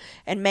do.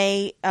 And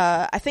May,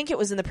 I think it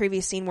was in the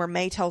previous scene where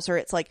May tells her,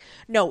 it's like,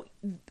 no,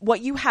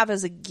 what you have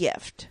is a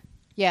gift.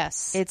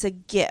 Yes. It's a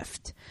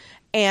gift.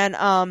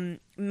 And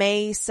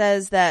May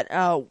says that,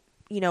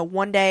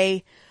 one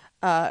day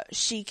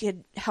she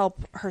could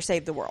help her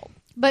save the world.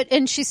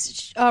 And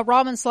she's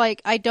Robin's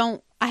like, I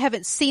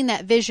haven't seen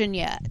that vision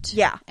yet.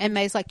 Yeah. And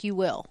May's like, you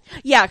will.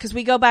 Yeah, because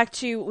we go back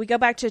to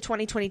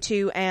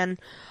 2022, and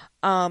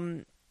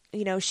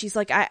she's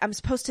like, I'm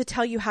supposed to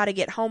tell you how to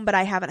get home, but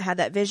I haven't had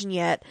that vision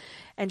yet.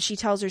 And she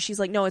tells her, she's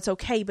like, no, it's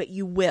okay, but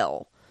you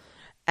will.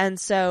 And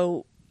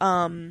so,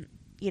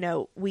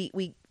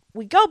 we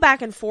go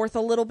back and forth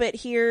a little bit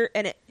here,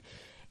 and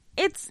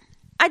it's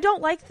I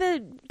don't like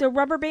the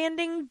rubber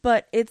banding,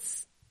 but it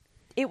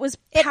was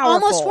powerful. It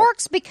almost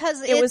works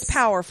because it was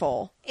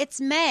powerful.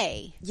 It's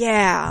May.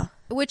 Yeah.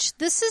 Which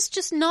this is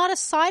just not a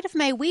side of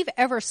May we've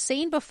ever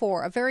seen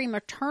before. A very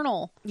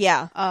maternal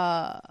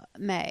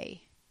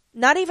May.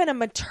 Not even a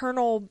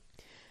maternal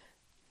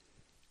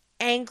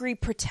angry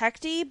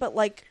protectee, but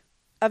like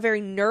a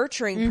very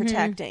nurturing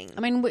protecting.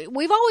 I mean,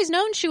 we've always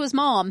known she was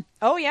mom.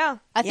 Oh yeah.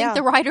 I think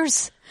the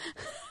writers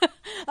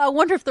I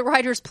wonder if the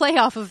writers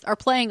are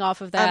playing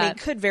off of that. I mean,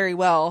 could very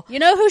well. You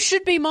know who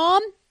should be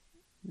mom?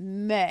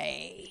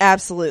 May.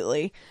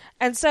 Absolutely.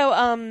 And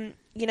so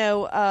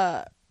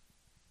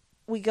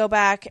we go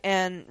back,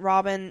 and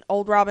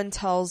old Robin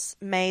tells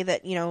May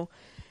that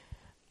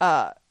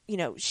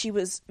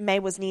May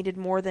was needed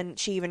more than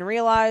she even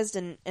realized,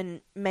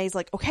 and May's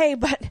like, okay,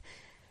 but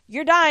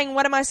you're dying,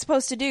 what am I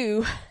supposed to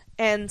do?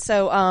 And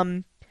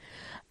so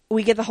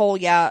we get the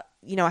whole I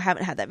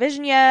haven't had that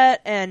vision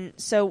yet, and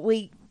so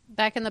we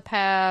back in the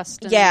past.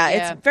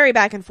 It's very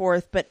back and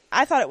forth, but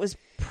I thought it was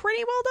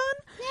pretty well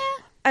done.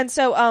 Yeah. And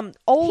so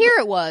here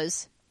it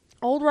was.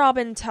 Old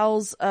Robin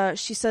tells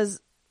she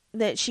says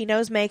that she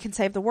knows May can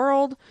save the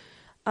world.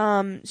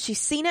 She's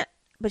seen it,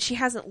 but she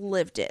hasn't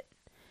lived it.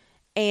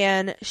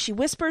 And she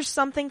whispers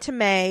something to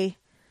May,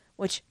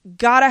 which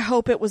God, I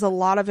hope it was a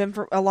lot of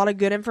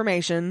good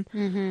information.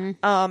 Mm-hmm.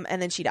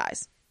 And then she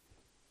dies.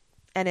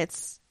 And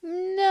it's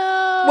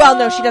no. Well,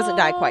 no, she doesn't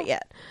die quite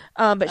yet.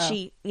 But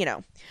she,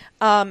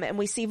 and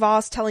we see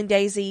Voss telling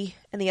Daisy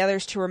and the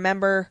others to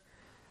remember,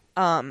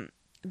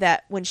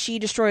 that when she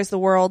destroys the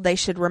world, they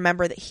should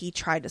remember that he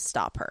tried to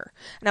stop her.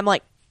 And I'm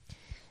like,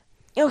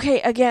 okay,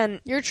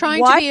 again, you're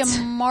trying to be a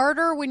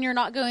martyr when you're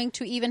not going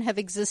to even have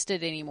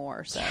existed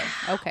anymore. So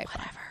okay,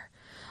 whatever.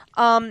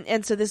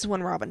 And so this is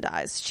when Robin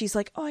dies. She's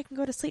like, oh, I can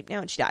go to sleep now,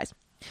 and she dies.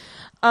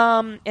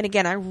 And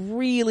again, I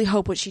really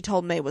hope what she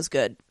told May was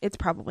good. It's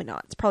probably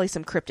not. It's probably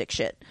some cryptic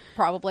shit.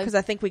 Probably. Because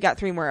I think we got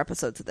 3 more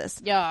episodes of this.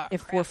 Yeah.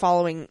 If we're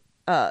following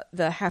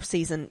the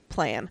half-season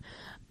plan.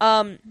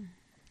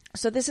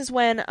 So this is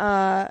when,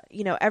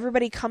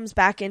 everybody comes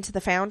back into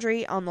the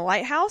foundry on the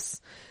lighthouse,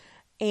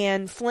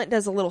 and Flint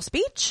does a little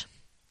speech,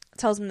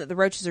 tells them that the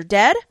roaches are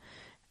dead,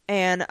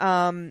 and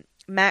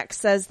Max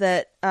says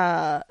that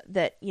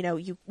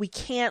we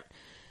can't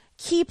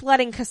keep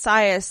letting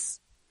Cassius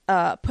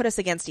put us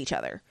against each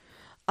other.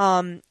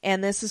 And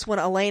this is when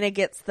Elena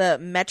gets the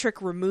metric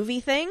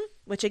removey thing,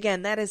 which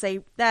again, that is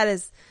a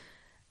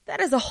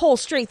hole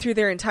straight through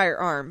their entire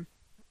arm.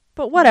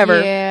 But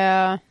whatever.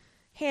 Yeah.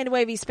 Hand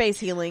wavy space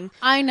healing.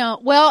 I know.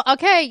 Well,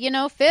 okay,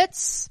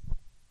 fits.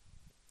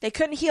 They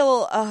couldn't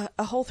heal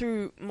a hole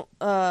through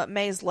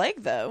May's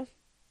leg, though.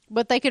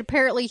 But they could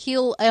apparently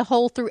heal a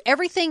hole through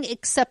everything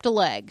except a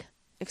leg.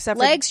 Except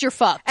legs, you're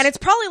fucked. And it's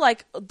probably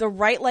like the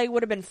right leg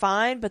would have been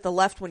fine, but the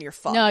left one, you're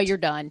fucked. No, you're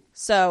done.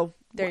 So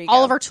there you go.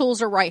 All of our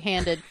tools are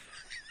right-handed.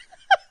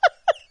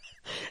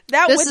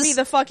 That would be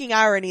the fucking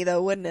irony,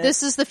 though, wouldn't it?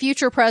 This is the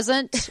future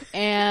present,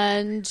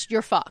 and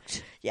you're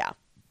fucked. Yeah.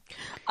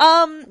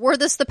 Were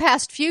this the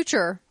past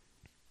future,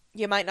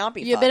 you might not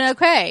be. You've been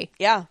okay.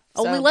 Yeah.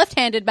 Only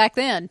left-handed back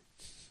then.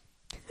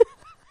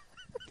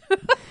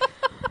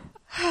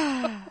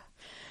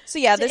 So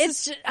yeah,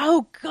 this is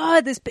oh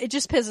god, it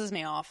just pisses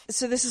me off.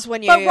 So this is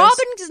when But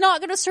Robin is not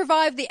going to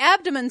survive the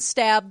abdomen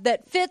stab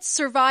that Fitz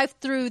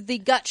survived through the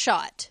gut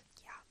shot.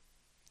 Yeah,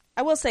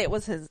 I will say it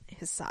was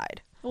his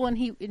side. Well,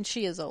 and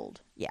she is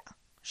old. Yeah,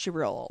 she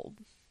real old.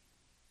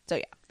 So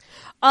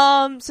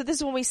yeah, so this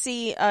is when we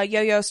see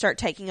Yo-Yo start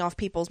taking off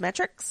people's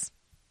metrics,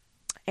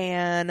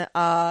 and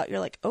you're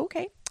like,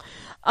 okay.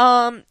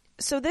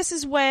 So this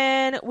is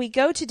when we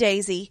go to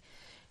Daisy.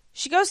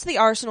 She goes to the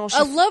arsenal.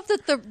 I love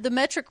that the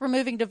metric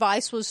removing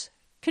device was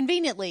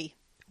conveniently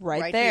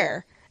right there.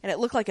 Here. And it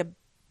looked like a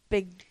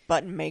big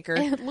button maker.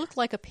 It looked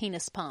like a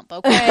penis pump,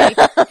 okay?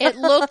 It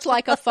looked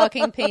like a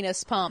fucking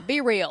penis pump.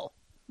 Be real.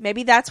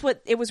 Maybe that's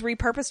what it was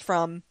repurposed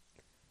from.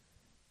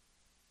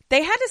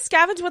 They had to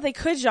scavenge what they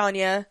could,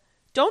 Janya.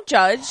 Don't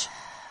judge.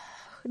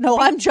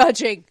 No, I'm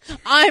judging.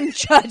 I'm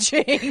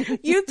judging.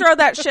 You throw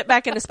that shit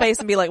back into space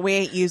and be like, we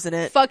ain't using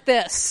it. Fuck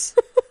this.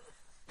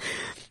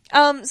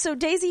 So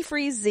Daisy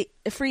frees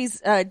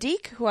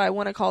Deke, who I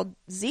want to call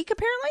Zeke,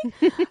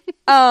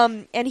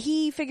 apparently. And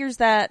he figures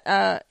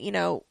that,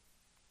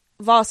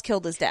 Voss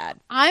killed his dad.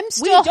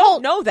 We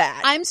don't know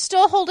that. I'm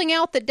still holding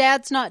out that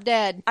Dad's not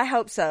dead. I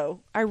hope so.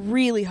 I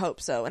really hope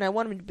so. And I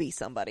want him to be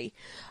somebody.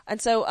 And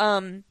so,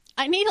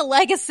 I need a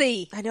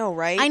legacy. I know,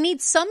 right? I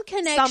need some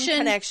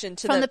connection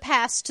to from the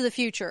past to the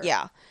future.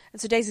 Yeah.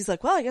 And so Daisy's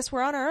like, well, I guess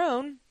we're on our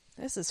own.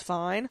 This is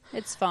fine.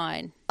 It's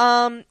fine.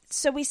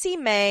 So we see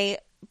May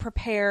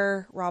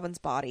prepare Robin's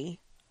body.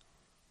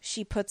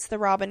 She puts the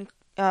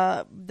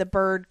the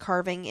bird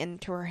carving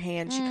into her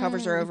hand. She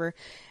covers her over.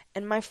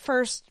 And my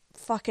first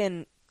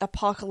fucking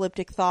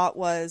apocalyptic thought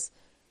was,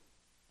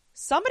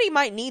 somebody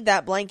might need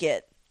that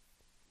blanket.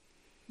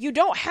 You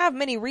don't have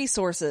many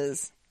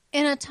resources.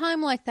 In a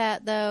time like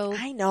that, though.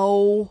 I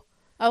know.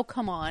 Oh,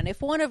 come on.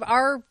 If one of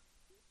our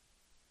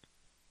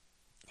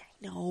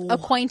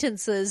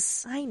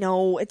acquaintances. I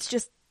know.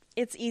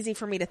 It's easy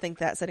for me to think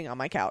that sitting on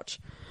my couch.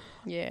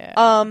 Yeah.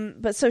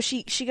 But so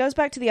she goes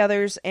back to the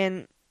others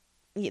and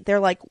they're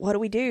like, what do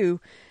we do?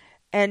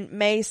 And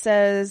May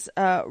says,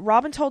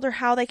 Robin told her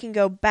how they can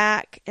go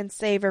back and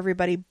save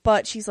everybody,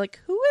 but she's like,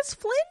 who is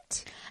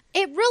Flint?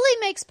 It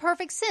really makes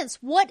perfect sense.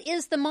 What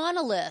is the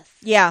monolith?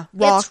 Yeah,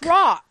 rock. It's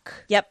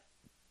rock. Yep.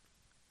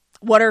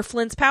 What are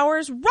Flint's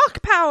powers?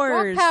 Rock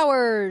powers. Rock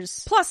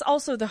powers. Plus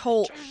also the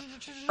whole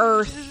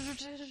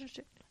earth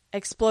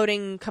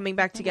exploding, coming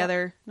back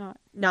together.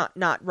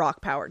 Not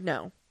rock power.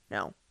 No.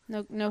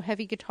 No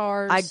heavy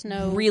guitars. I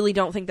really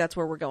don't think that's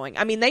where we're going.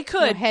 I mean, they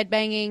could. No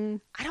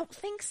headbanging. I don't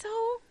think so.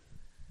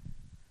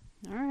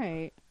 All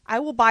right. I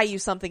will buy you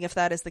something if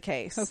that is the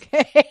case.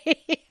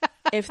 Okay.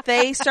 If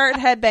they start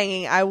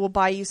headbanging, I will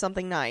buy you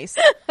something nice.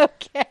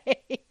 Okay.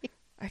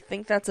 I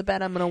think that's a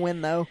bet I'm going to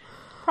win, though.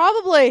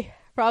 Probably.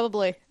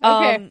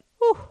 Okay.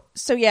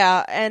 So,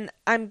 yeah, and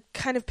I'm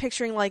kind of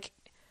picturing, like,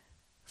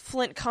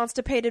 Flint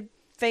constipated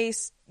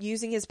face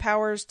using his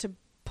powers to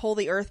pull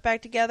the earth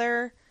back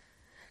together.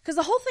 Because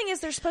the whole thing is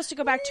they're supposed to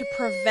go back to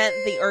prevent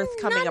the earth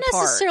coming apart.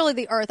 Not necessarily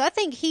the earth. I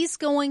think he's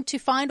going to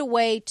find a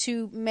way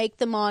to make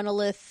the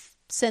monolith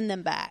send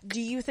them back. Do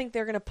you think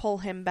they're going to pull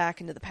him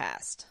back into the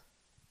past?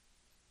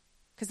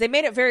 Because they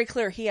made it very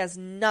clear he has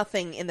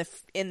nothing in the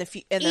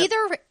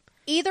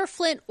Either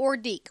Flint or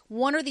Deke,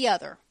 one or the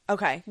other.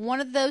 Okay.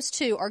 One of those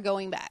two are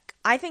going back.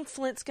 I think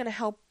Flint's going to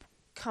help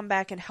come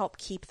back and help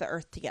keep the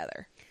earth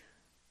together.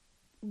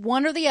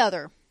 One or the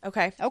other.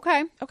 Okay.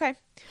 Okay.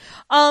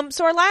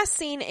 So our last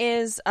scene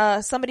is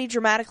somebody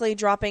dramatically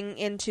dropping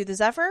into the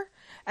Zephyr,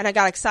 and I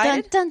got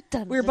excited.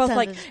 We were both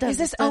like, "Is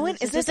this Owen?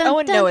 Is this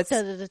Owen?" No, it's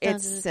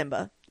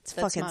Simba. It's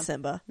fucking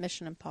Simba.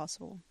 Mission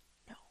Impossible.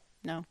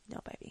 No,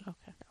 baby.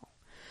 Okay. No.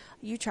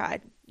 You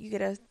tried. You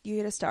get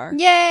a star.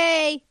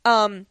 Yay!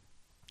 And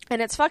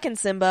it's fucking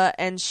Simba,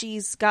 and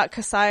she's got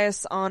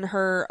Cassius on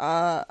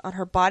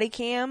her body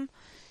cam,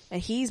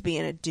 and he's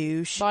being a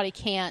douche. Body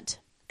can't.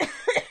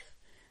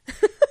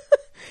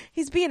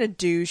 He's being a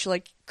douche,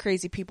 like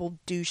crazy people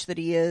douche that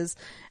he is.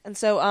 And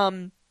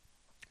so,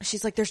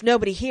 she's like, "There's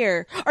nobody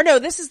here." Or no,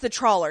 this is the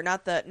trawler,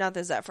 not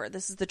the Zephyr.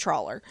 This is the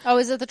trawler. Oh,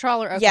 is it the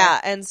trawler? Okay. Yeah,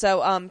 and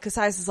so,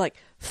 Cassius is like,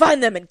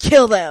 "Find them and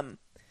kill them."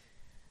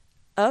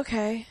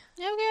 Okay,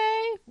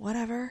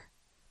 whatever.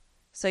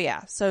 So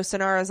yeah, so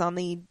Sonara's on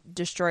the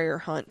destroyer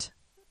hunt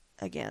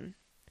again.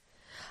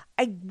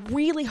 I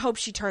really hope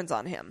she turns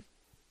on him.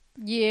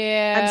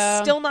 Yeah.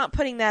 I'm still not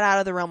putting that out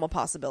of the realm of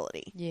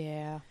possibility.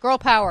 Yeah. Girl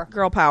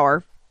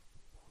power.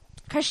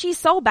 Because she's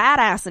so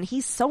badass and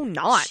he's so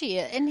not. She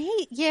is.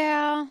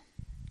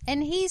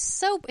 And he's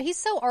so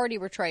already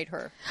betrayed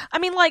her. I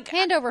mean, like,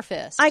 hand over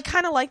fist. I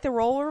kind of like the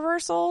role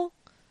reversal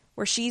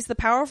where she's the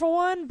powerful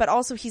one, but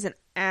also he's an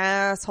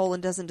asshole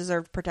and doesn't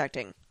deserve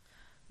protecting.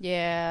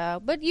 Yeah,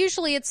 but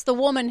usually it's the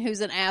woman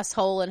who's an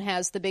asshole and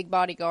has the big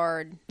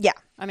bodyguard. Yeah.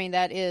 I mean,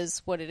 that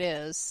is what it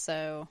is,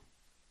 so...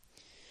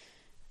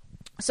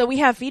 So we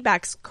have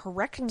feedbacks,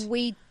 correct?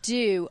 We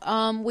do.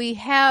 We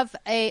have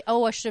I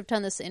should have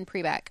done this in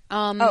pre-back.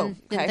 Okay.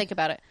 Didn't think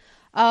about it.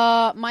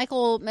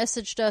 Michael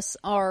messaged us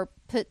or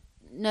put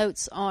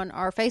notes on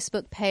our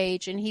Facebook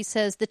page, and he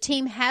says the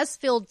team has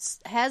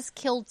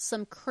killed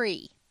some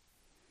Kree.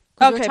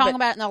 Okay, we were talking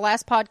about it in the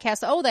last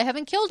podcast. Oh, they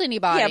haven't killed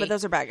anybody. Yeah, but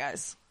those are bad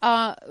guys.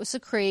 It was a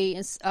Kree.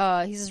 He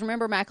says,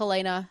 remember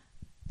Macalena,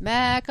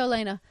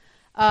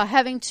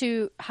 having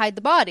to hide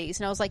the bodies.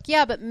 And I was like,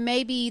 yeah, but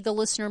maybe the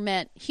listener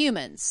meant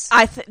humans.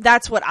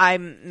 That's what I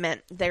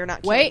meant. They're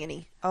not killing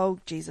any. Oh,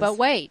 Jesus. But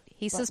wait.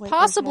 He says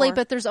possibly,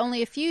 but there's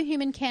only a few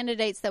human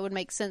candidates that would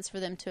make sense for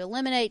them to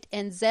eliminate,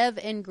 and Zev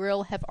and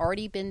Grill have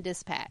already been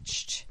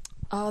dispatched.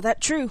 Oh,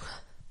 that true.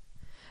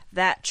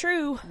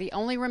 The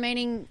only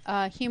remaining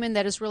human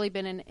that has really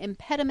been an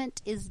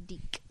impediment is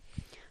Deke.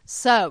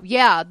 So,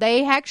 yeah,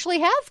 they actually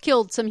have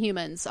killed some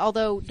humans.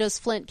 Although, does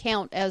Flint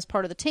count as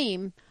part of the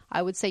team?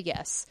 I would say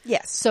yes.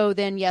 Yes. So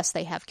then, yes,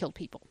 they have killed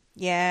people.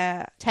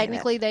 Yeah.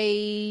 Technically,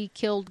 they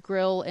killed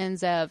Grill and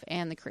Zev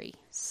and the Kree.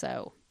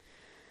 So.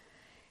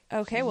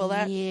 Okay, well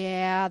that.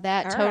 Yeah,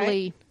 that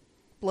totally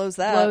blows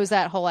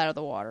that hole out of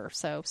the water.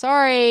 So,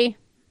 sorry.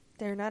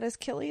 They're not as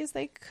killy as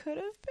they could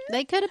have been.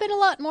 They could have been a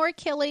lot more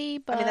killy,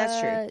 but. I mean, that's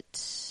true.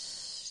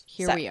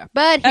 Here we are.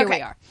 But here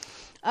we are.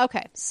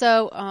 Okay,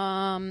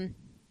 so,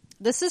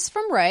 this is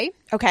from Ray.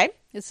 Okay.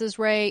 This is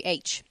Ray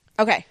H.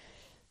 Okay.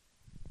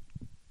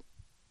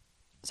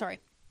 Sorry.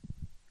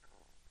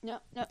 No.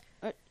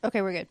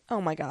 Okay, we're good. Oh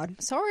my God.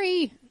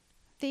 Sorry.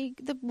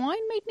 The wine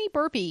made me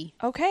burpy.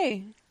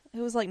 Okay. It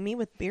was like me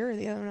with beer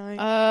the other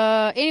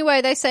night.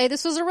 Anyway, they say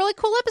this was a really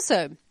cool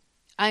episode.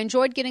 I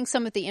enjoyed getting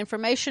some of the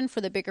information for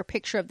the bigger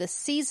picture of this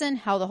season,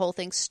 how the whole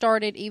thing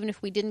started. Even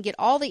if we didn't get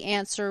all the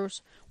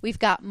answers, we've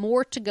got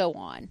more to go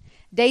on.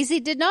 Daisy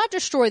did not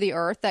destroy the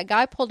Earth. That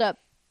guy pulled up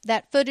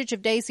that footage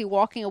of Daisy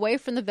walking away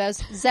from the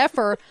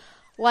Zephyr,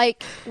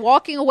 like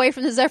walking away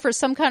from the Zephyr is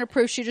some kind of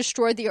proof she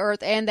destroyed the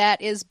Earth, and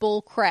that is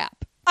bull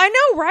crap. I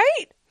know,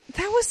 right?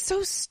 That was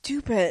so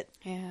stupid.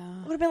 Yeah.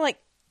 It would have been like,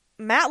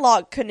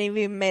 Matlock couldn't have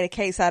even made a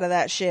case out of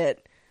that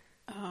shit.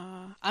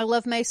 I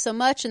love May so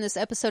much, and this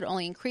episode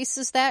only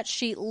increases that.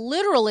 She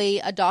literally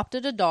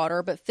adopted a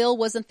daughter, but Phil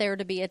wasn't there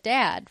to be a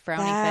dad. Frowny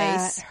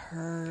face. That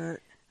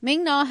hurt.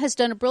 Ming-Na has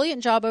done a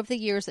brilliant job over the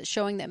years at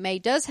showing that May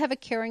does have a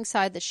caring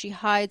side that she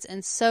hides,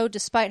 and so,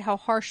 despite how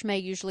harsh May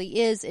usually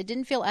is, it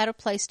didn't feel out of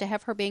place to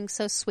have her being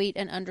so sweet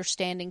and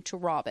understanding to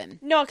Robin.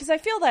 No, because I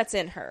feel that's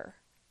in her.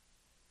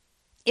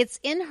 It's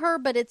in her,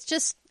 but it's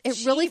just,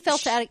 it really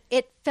felt out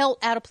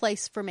of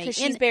place for me. Because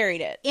she's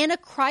buried it. In a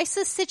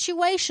crisis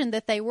situation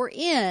that they were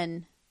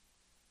in,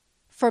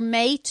 for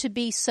May to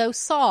be so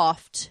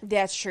soft.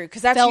 That's true,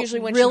 because that's felt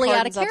usually when really she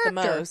out of hardens up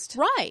character. the most.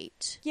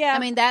 Right. Yeah. I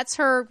mean, that's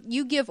her,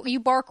 you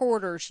bark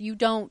orders. You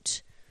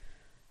don't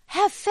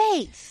have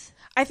faith.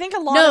 I think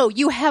a lot No, of,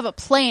 you have a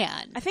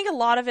plan. I think a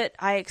lot of it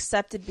I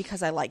accepted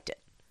because I liked it.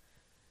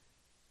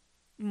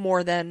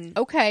 More than...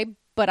 Okay,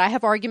 but I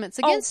have arguments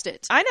against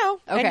it. I know,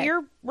 Okay. and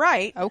you're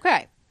right.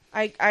 Okay.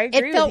 I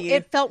agree with you.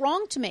 It felt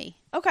wrong to me.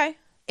 Okay.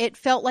 It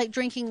felt like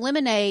drinking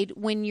lemonade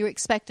when you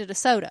expected a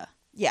soda.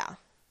 Yeah.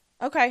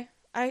 Okay.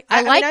 I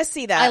like, mean, I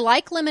see that. I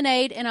like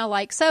lemonade and I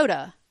like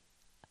soda.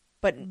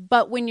 But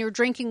But when you're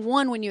drinking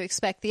one when you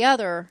expect the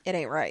other, it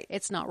ain't right.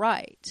 it's not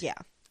right. Yeah.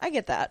 I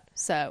get that.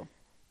 So,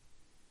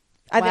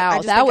 I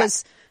wow, just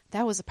think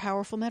that was a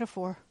powerful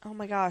metaphor. oh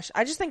my gosh.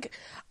 I just think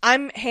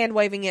I'm hand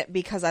waving it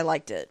because I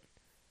liked it.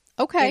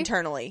 Okay.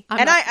 Internally. I'm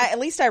And not- I at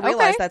least I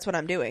realize Okay. that's what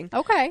I'm doing.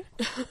 Okay.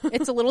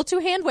 It's a little too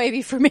hand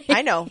wavy for me.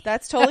 I know.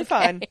 That's totally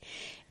fine. Okay.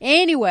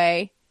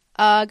 Anyway,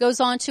 goes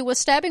on to, was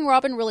stabbing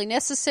Robin really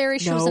necessary?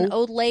 She was No. an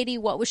old lady.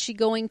 What was she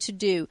going to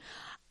do?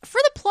 For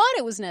the plot,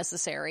 it was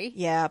necessary.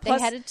 Yeah. They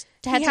Plus, had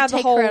to he had the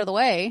take whole- her out of the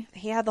way.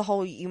 He had the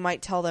whole, you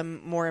might tell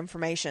them more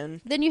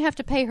information. Then you have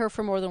to pay her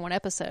for more than one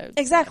episode.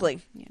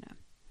 Exactly. You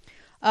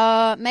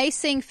know. May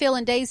seeing Phil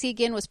and Daisy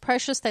again was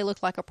precious. They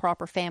looked like a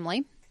proper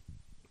family.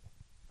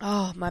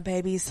 Oh, my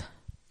babies.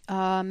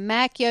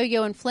 Mac,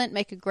 Yo-Yo, and Flint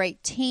make a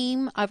great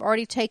team. I've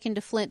already taken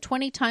to Flint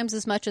 20 times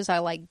as much as I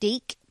like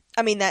Deke.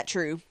 I mean, that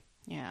true.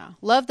 Yeah.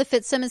 Love the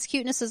Fitzsimmons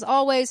cuteness as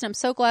always, and I'm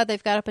so glad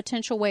they've got a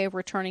potential way of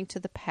returning to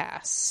the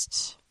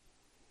past.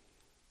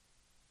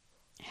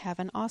 Have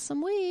an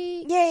awesome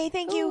week. Yay,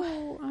 thank you.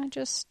 Oh, I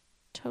just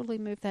totally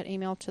moved that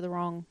email to the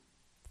wrong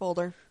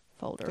Folder.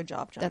 folder. Good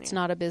job, Johnny. That's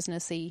not a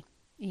businessy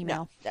email.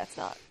 No, that's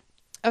not.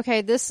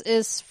 Okay, this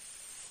is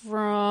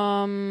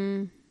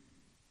from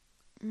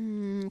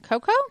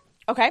Coco.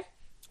 Okay.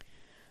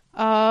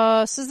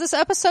 Says this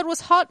episode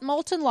was hot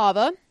molten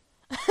lava.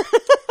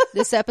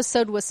 This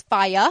episode was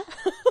fire.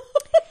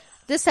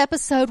 This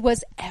episode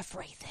was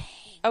everything.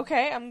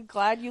 Okay, I'm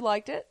glad you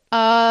liked it.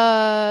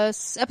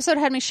 Episode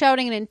had me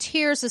shouting and in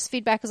tears. This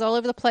feedback is all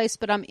over the place,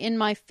 but I'm in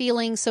my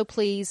feelings, so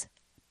please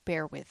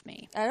bear with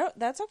me.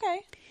 That's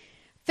okay.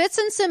 Fitz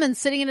and Simmons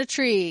sitting in a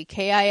tree.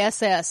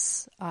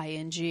 KISSING.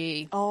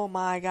 Oh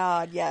my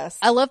God, yes.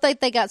 I love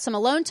that they got some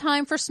alone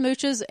time for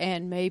smooches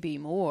and maybe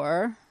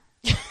more.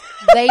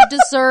 They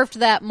deserved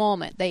that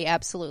moment. They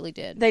absolutely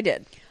did. They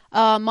did.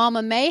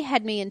 Mama May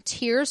had me in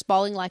tears,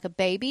 bawling like a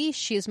baby.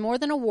 She is more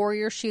than a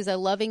warrior. She is a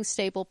loving,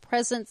 stable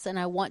presence, and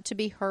I want to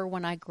be her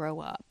when I grow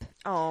up.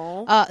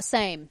 Oh.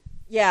 Same.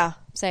 Yeah.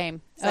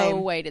 Same. Same.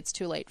 Oh, wait, it's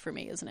too late for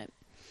me, isn't it?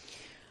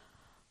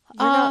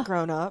 You're not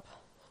grown up.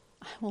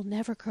 I will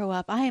never grow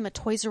up. I am a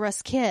Toys R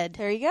Us kid.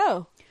 There you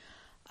go.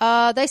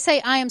 They say,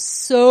 I am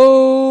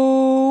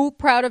so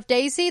proud of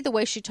Daisy. The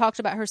way she talked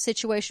about her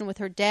situation with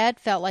her dad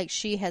felt like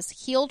she has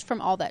healed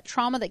from all that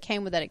trauma that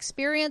came with that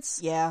experience.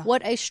 Yeah.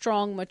 What a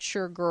strong,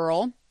 mature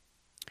girl.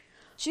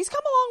 She's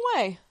come a long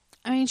way.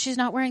 I mean, she's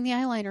not wearing the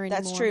eyeliner anymore.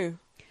 That's true.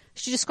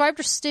 She described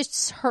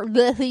her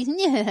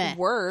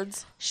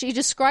Words. She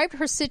described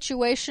her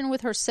situation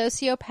with her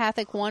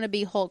sociopathic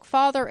wannabe Hulk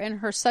father and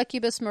her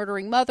succubus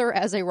murdering mother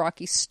as a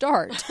rocky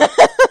start.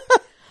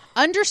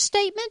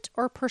 Understatement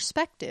or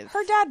perspective?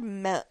 Her dad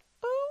meant...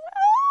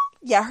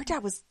 Yeah, her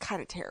dad was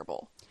kind of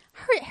terrible.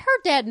 Her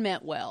dad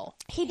meant well.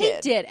 He He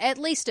did, at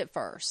least at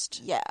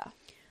first. Yeah.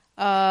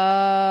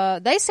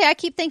 They say I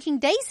keep thinking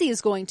Daisy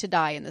is going to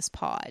die in this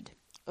pod.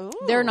 Ooh.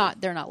 They're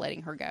not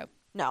letting her go.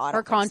 No, I don't Her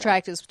think so.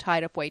 contract is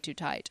tied up way too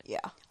tight. Yeah.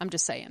 I'm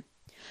just saying.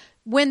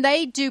 When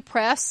they do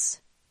press,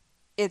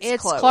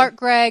 it's Chloe. Clark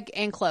Gregg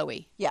and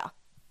Chloe. Yeah.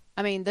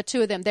 I mean, the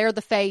two of them, they're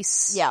the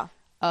face Yeah.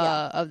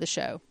 of the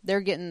show.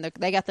 They're getting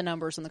they got the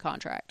numbers in the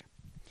contract.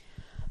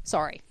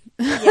 Sorry.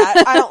 Yeah,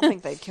 I don't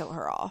think they'd kill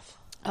her off.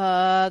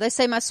 They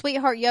say my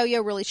sweetheart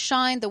Yo-Yo really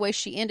shined. The way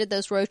she ended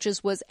those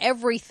roaches was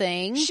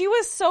everything. She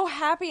was so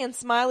happy and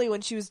smiley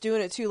when she was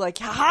doing it too, like,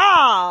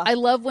 ha! I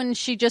love when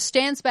she just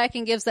stands back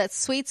and gives that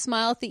sweet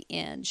smile at the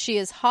end. She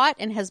is hot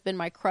and has been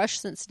my crush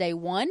since day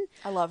one.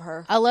 I love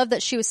her. I love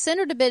that she was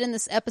centered a bit in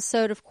this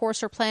episode. Of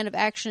course, her plan of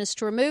action is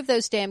to remove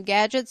those damn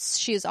gadgets.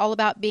 She is all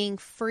about being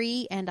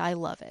free, and I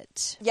love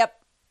it. Yep.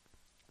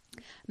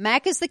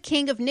 Mac is the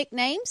king of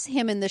nicknames.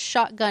 Him and the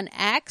shotgun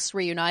axe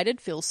reunited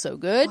feels so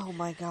good. Oh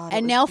my god!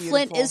 And now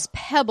Flint is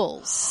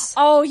Pebbles.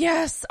 Oh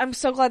yes, I'm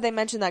so glad they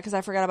mentioned that because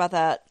I forgot about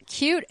that.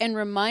 Cute and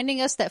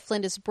reminding us that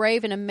Flint is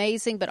brave and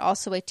amazing, but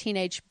also a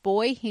teenage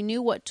boy. He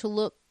knew what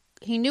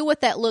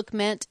that look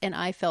meant, and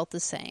I felt the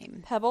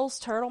same. Pebbles,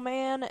 Turtle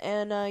Man,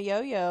 and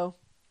Yo-Yo.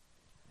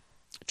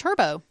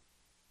 Turbo.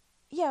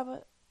 Yeah,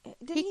 but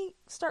did he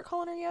start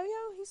calling her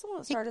Yo-Yo? He's the one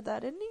that started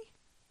that, didn't he?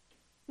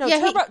 No,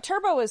 Yeah,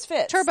 Turbo is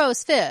Fitz. Turbo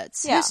is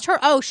Fitz. Yeah.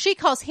 Who's she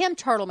calls him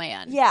Turtle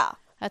Man. Yeah.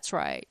 That's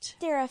right.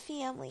 They're a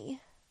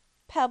family.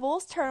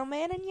 Pebbles, Turtle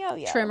Man, and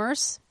Yo-Yo.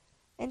 Tremors.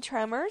 And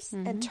Tremors,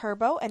 and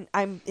Turbo, and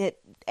it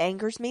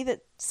angers me that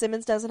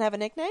Simmons doesn't have a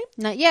nickname.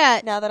 Not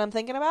yet. Now that I'm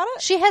thinking about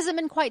it. She hasn't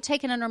been quite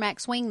taken under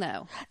Mac's wing,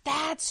 though.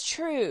 That's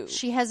true.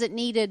 She hasn't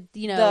needed,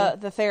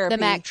 the therapy. the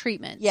Mac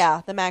treatment.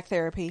 Yeah, the Mac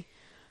therapy.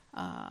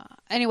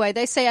 Anyway,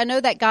 they say, I know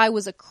that guy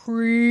was a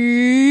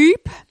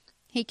creep.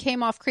 He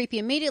came off creepy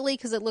immediately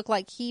because it looked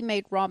like he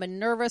made Robin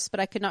nervous, but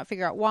I could not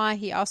figure out why.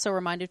 He also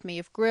reminded me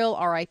of Grill,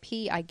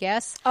 R.I.P., I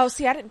guess. Oh,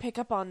 see, I didn't pick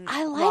up on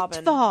I liked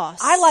Robin. Voss.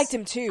 I liked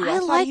him, too. I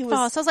liked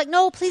Voss. I was like,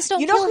 no, please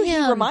don't kill him. You know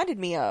who he reminded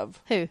me of?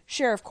 Who?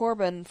 Sheriff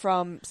Corbin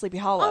from Sleepy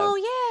Hollow. Oh,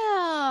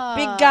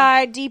 yeah. Big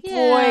guy, deep voice,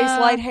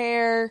 light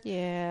hair.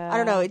 Yeah. I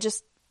don't know.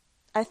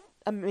 I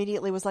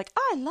immediately was like,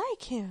 I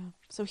like him.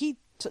 So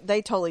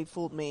they totally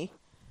fooled me.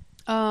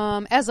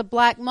 As a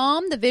black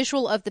mom, the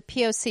visual of the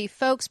POC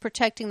folks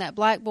protecting that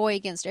black boy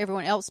against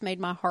everyone else made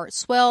my heart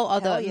swell.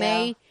 Although it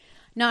may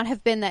not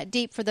have been that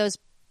deep for those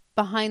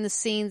behind the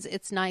scenes,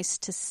 it's nice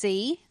to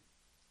see.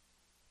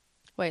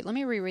 Wait, let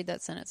me reread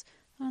that sentence.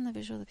 On the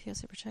visual of the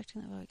POC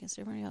protecting that boy against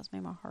everyone else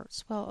made my heart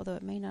swell. Although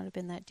it may not have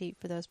been that deep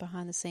for those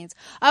behind the scenes.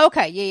 Oh,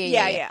 okay,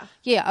 yeah.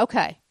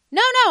 Okay.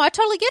 No, I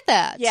totally get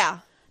that. Yeah.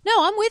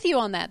 No, I'm with you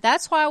on that.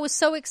 That's why I was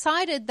so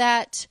excited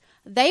that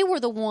they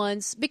were the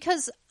ones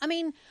because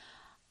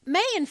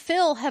May and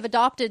Phil have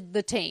adopted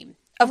the team.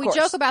 Of course.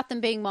 We joke about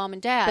them being mom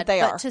and dad, but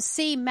they are. to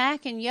see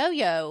Mac and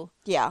Yo-Yo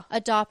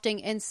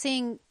adopting and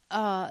seeing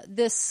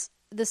this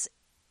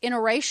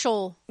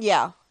interracial...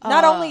 Yeah.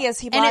 Not only is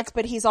he black,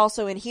 but he's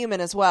also inhuman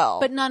as well.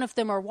 But none of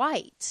them are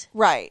white.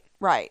 Right.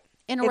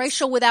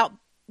 Interracial without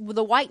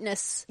the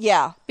whiteness.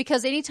 Yeah.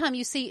 Because anytime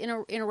you see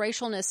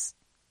interracialness,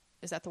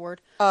 is that the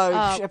word?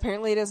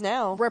 Apparently it is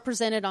now.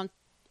 Represented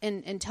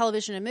in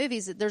television and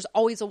movies, there's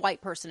always a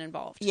white person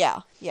involved. Yeah.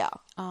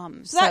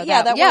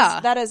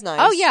 That is nice.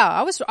 Oh yeah,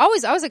 I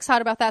was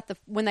excited about that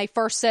when they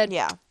first said,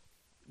 I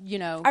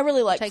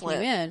really like taking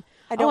Flint. you in.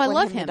 I don't want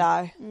love him to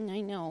die.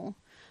 I know.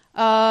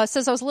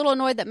 Says I was a little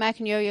annoyed that Mac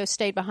and Yo-Yo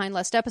stayed behind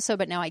last episode,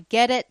 but now I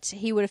get it.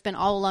 He would have been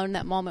all alone in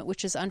that moment,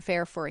 which is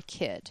unfair for a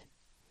kid.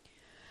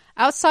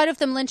 Outside of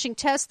them lynching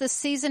Tess, this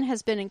season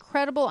has been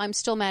incredible. I'm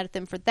still mad at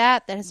them for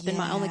that. That has been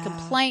my only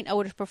complaint. I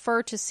would have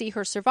preferred to see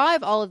her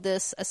survive all of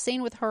this. A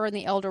scene with her and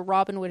the elder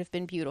Robin would have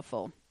been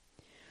beautiful.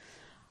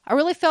 I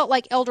really felt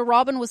like elder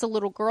Robin was a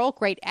little girl.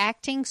 Great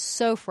acting.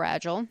 So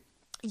fragile.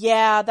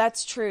 Yeah,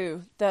 that's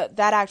true. That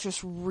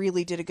actress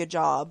really did a good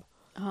job.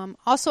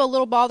 Also a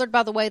little bothered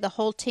by the way the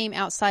whole team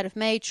outside of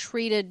May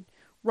treated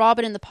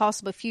Robin in the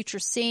possible future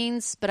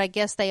scenes, but I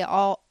guess they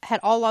all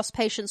lost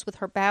patience with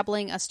her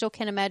babbling. I still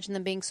can't imagine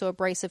them being so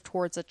abrasive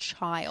towards a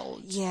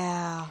child.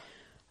 Yeah.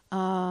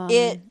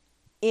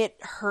 It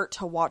hurt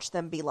to watch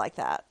them be like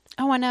that.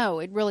 Oh, I know.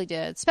 It really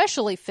did.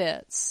 Especially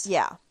Fitz.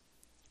 Yeah.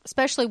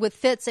 Especially with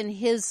Fitz and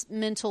his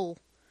mental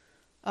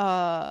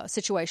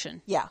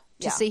situation. Yeah.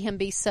 To see him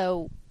be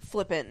so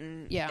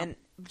flippant and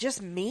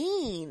just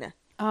mean.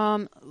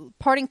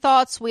 Parting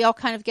thoughts. We all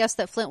kind of guessed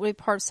that Flint would be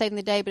part of saving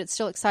the day, but it's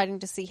still exciting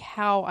to see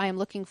how. I am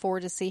looking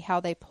forward to see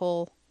how they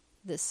pull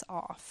this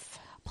off.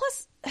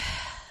 Plus,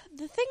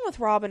 the thing with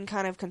Robin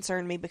kind of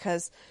concerned me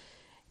because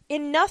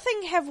in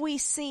nothing have we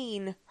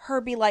seen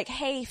her be like,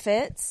 hey,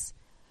 Fitz,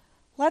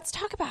 let's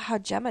talk about how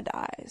Gemma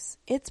dies.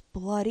 It's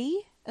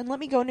bloody, and let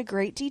me go into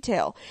great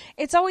detail.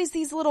 It's always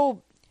these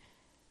little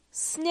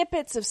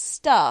snippets of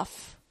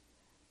stuff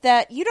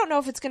that you don't know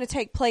if it's going to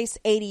take place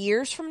 80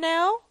 years from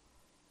now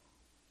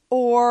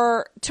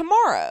or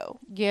tomorrow.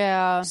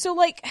 Yeah. So,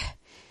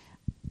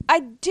 I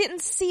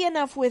didn't see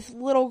enough with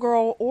little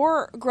girl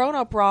or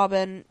grown-up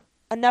Robin,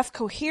 enough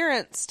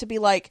coherence to be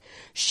like,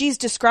 she's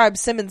described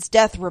Simmons'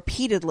 death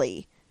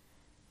repeatedly.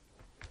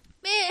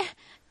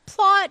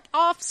 Plot,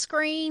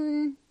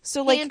 off-screen,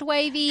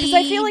 hand-wavy. Because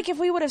I feel like if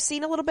we would have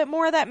seen a little bit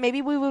more of that,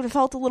 maybe we would have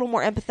felt a little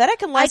more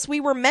empathetic, unless we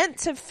were meant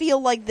to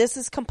feel like this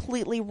is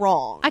completely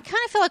wrong. I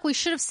kind of feel like we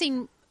should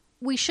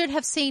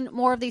have seen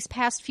more of these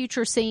past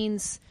future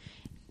scenes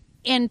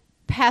in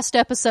past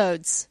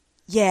episodes.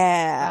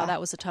 Yeah. Wow, that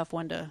was a tough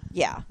one to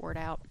word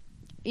out.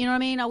 You know what I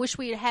mean? I wish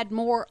we had had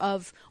more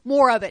of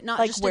it, not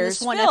Like, just in where's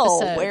this one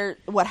Phil? episode.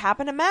 What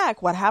happened to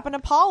Mac? What happened to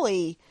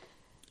Polly?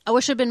 I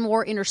wish it had been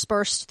more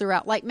interspersed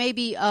throughout, like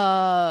maybe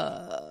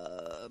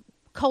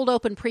cold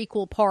open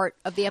prequel part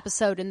of the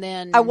episode, and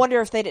then I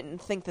wonder if they didn't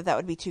think that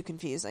would be too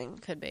confusing.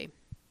 could be.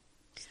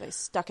 So they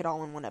stuck it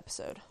all in one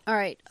episode. All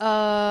right,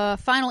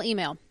 final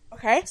email.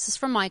 Okay. This is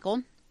from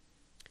Michael.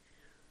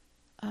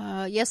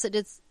 Yes, it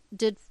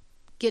did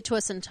get to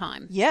us in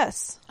time.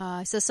 Yes.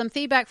 He says, some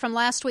feedback from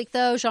last week,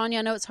 though. Janya,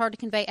 I know it's hard to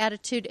convey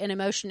attitude and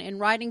emotion in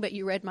writing, but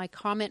you read my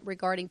comment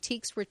regarding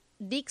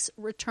Deke's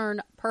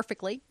return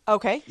perfectly.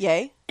 Okay.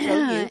 Yay.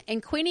 So you.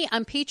 And Queenie,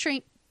 I'm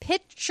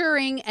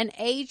picturing an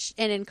aged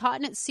and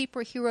incontinent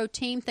superhero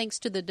team thanks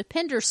to the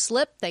Depender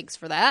slip. Thanks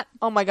for that.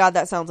 Oh my God,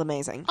 that sounds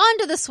amazing. On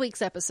to this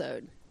week's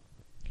episode.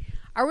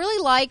 I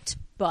really liked,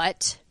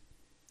 but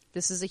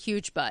this is a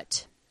huge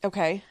but.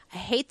 Okay. I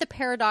hate the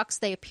paradox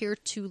they appear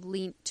to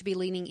be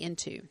leaning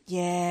into.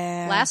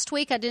 Yeah. Last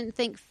week, I didn't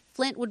think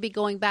Flint would be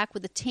going back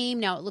with the team.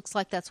 Now it looks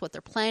like that's what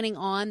they're planning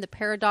on. The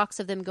paradox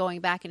of them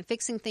going back and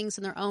fixing things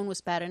on their own was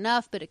bad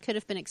enough, but it could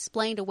have been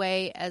explained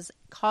away as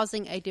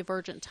causing a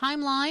divergent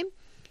timeline.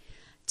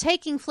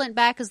 Taking Flint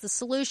back as the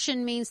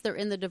solution means they're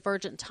in the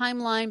divergent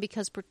timeline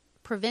because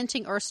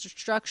preventing Earth's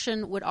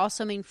destruction would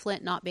also mean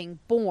Flint not being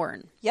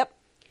born. Yep.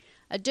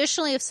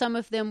 Additionally, if some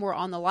of them were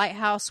on the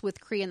lighthouse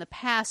with Kree in the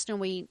past and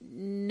we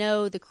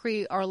know the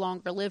Kree are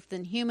longer lived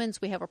than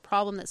humans, we have a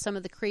problem that some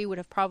of the Kree would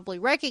have probably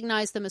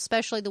recognized them,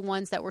 especially the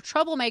ones that were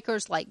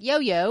troublemakers like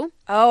Yo-Yo.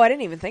 Oh, I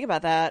didn't even think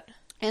about that.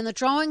 And the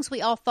drawings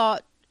we all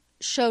thought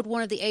showed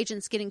one of the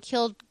agents getting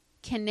killed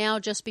can now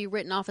just be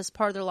written off as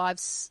part of their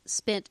lives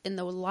spent in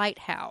the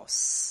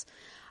lighthouse.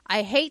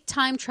 I hate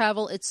time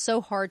travel. It's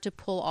so hard to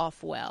pull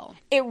off well.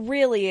 It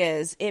really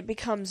is. It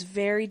becomes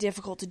very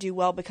difficult to do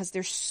well because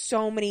there's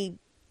so many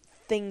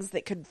things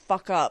that could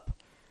fuck up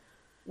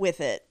with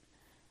it.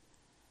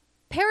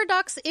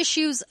 Paradox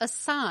issues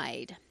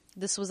aside,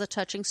 this was a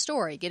touching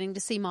story. Getting to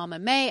see Mama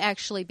May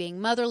actually being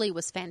motherly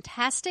was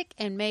fantastic,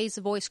 and May's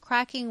voice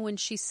cracking when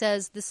she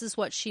says this is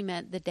what she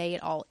meant the day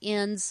it all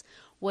ends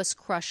was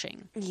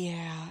crushing.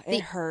 Yeah,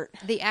 it hurt.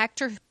 The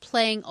actor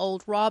playing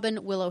old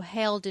Robin, Willow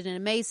Hale, did an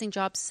amazing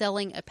job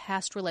selling a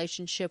past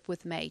relationship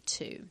with May,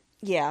 too.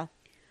 Yeah.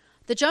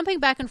 The jumping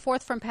back and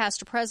forth from past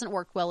to present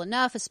worked well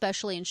enough,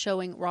 especially in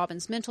showing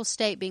Robin's mental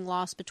state being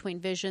lost between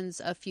visions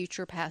of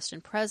future, past,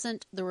 and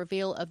present. The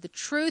reveal of the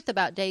truth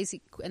about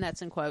Daisy, and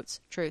that's in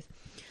quotes, truth,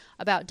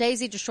 about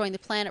Daisy destroying the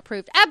planet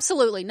proved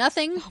absolutely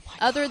nothing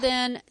other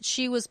than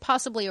she was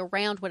possibly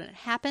around when it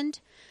happened.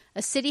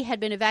 A city had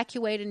been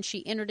evacuated and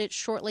she entered it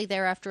shortly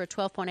thereafter, a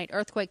 12.8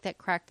 earthquake that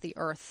cracked the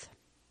earth.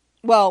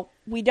 Well,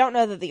 we don't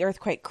know that the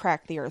earthquake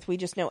cracked the earth. We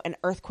just know an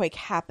earthquake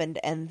happened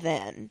and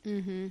then.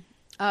 Mm-hmm.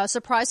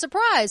 Surprise,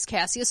 surprise,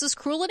 Cassius is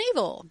cruel and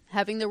evil.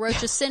 Having the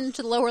Roach ascend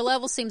to the lower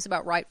level seems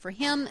about right for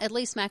him. At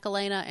least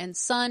Macalena and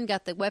Son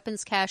got the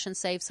weapons cache and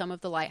saved some of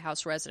the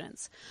lighthouse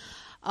residents.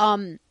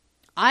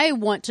 I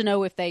want to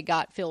know if they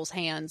got Phil's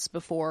hands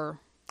before...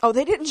 Oh,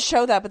 they didn't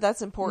show that, but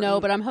that's important. No,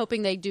 but I'm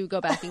hoping they do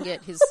go back and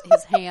get his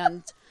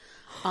hand.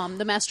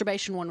 The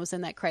masturbation one was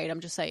in that crate,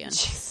 I'm just saying.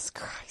 Jesus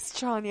Christ,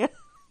 Janya.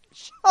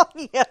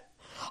 Janya.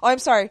 Oh, I'm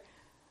sorry.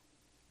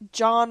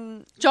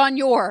 John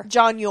Yor.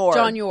 John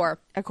Yor.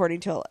 According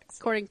to Alexa.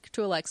 According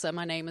to Alexa,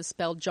 my name is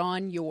spelled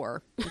John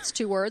Yor. It's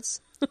 2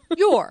 words.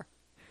 Yor.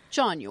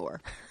 John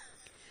Yor.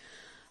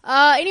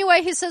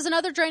 Anyway, he says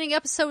another draining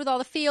episode with all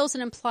the feels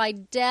and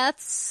implied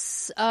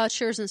deaths.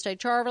 Cheers and stay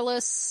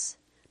Charvelous.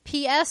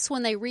 P.S.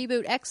 When they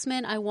reboot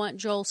X-Men, I want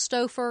Joel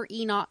Stouffer,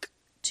 Enoch,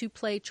 to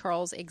play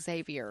Charles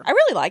Xavier. I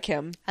really like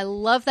him. I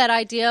love that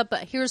idea,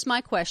 but here's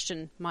my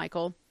question,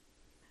 Michael.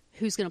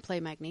 Who's going to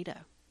play Magneto?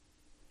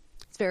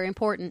 It's very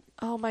important.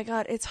 Oh my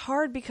God, it's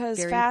hard because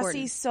Very Fassie's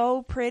important.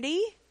 so pretty.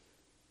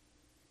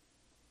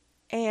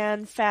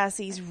 And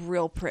Fassie's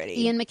real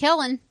pretty. Ian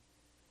McKellen.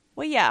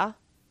 Well, yeah.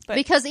 But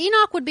Because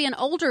Enoch would be an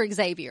older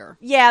Xavier.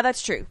 yeah,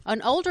 that's true.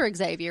 An older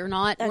Xavier,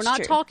 not That's we're not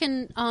true.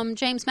 talking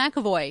James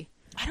McAvoy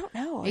I don't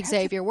know.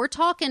 Xavier. We're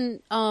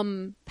talking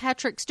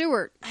Patrick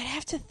Stewart. I'd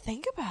have to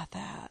think about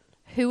that.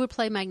 Who would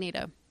play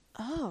Magneto?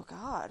 Oh,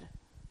 God.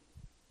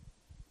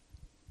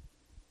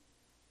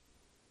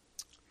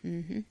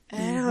 Mm-hmm. I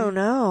don't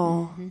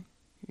know.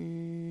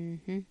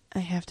 Mm-hmm. I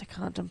have to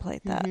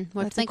contemplate that.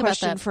 Well, That's think a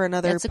question about that. for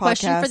another That's a podcast.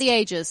 question for the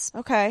ages,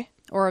 Okay.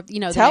 or the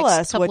Tell next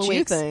us couple what of you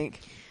weeks.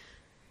 think.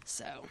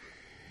 So,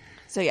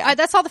 Yeah.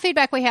 that's all the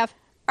feedback we have.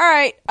 All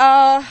right.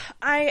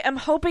 I am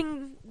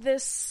hoping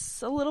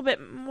this a little bit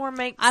more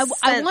makes sense.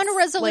 I want a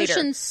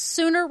resolution later.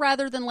 sooner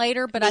rather than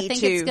later, but I Me think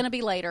too. it's going to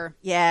be later.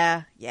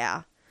 Yeah.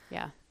 Yeah.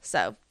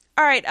 So,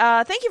 all right.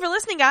 Thank you for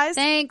listening, guys.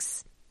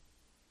 Thanks.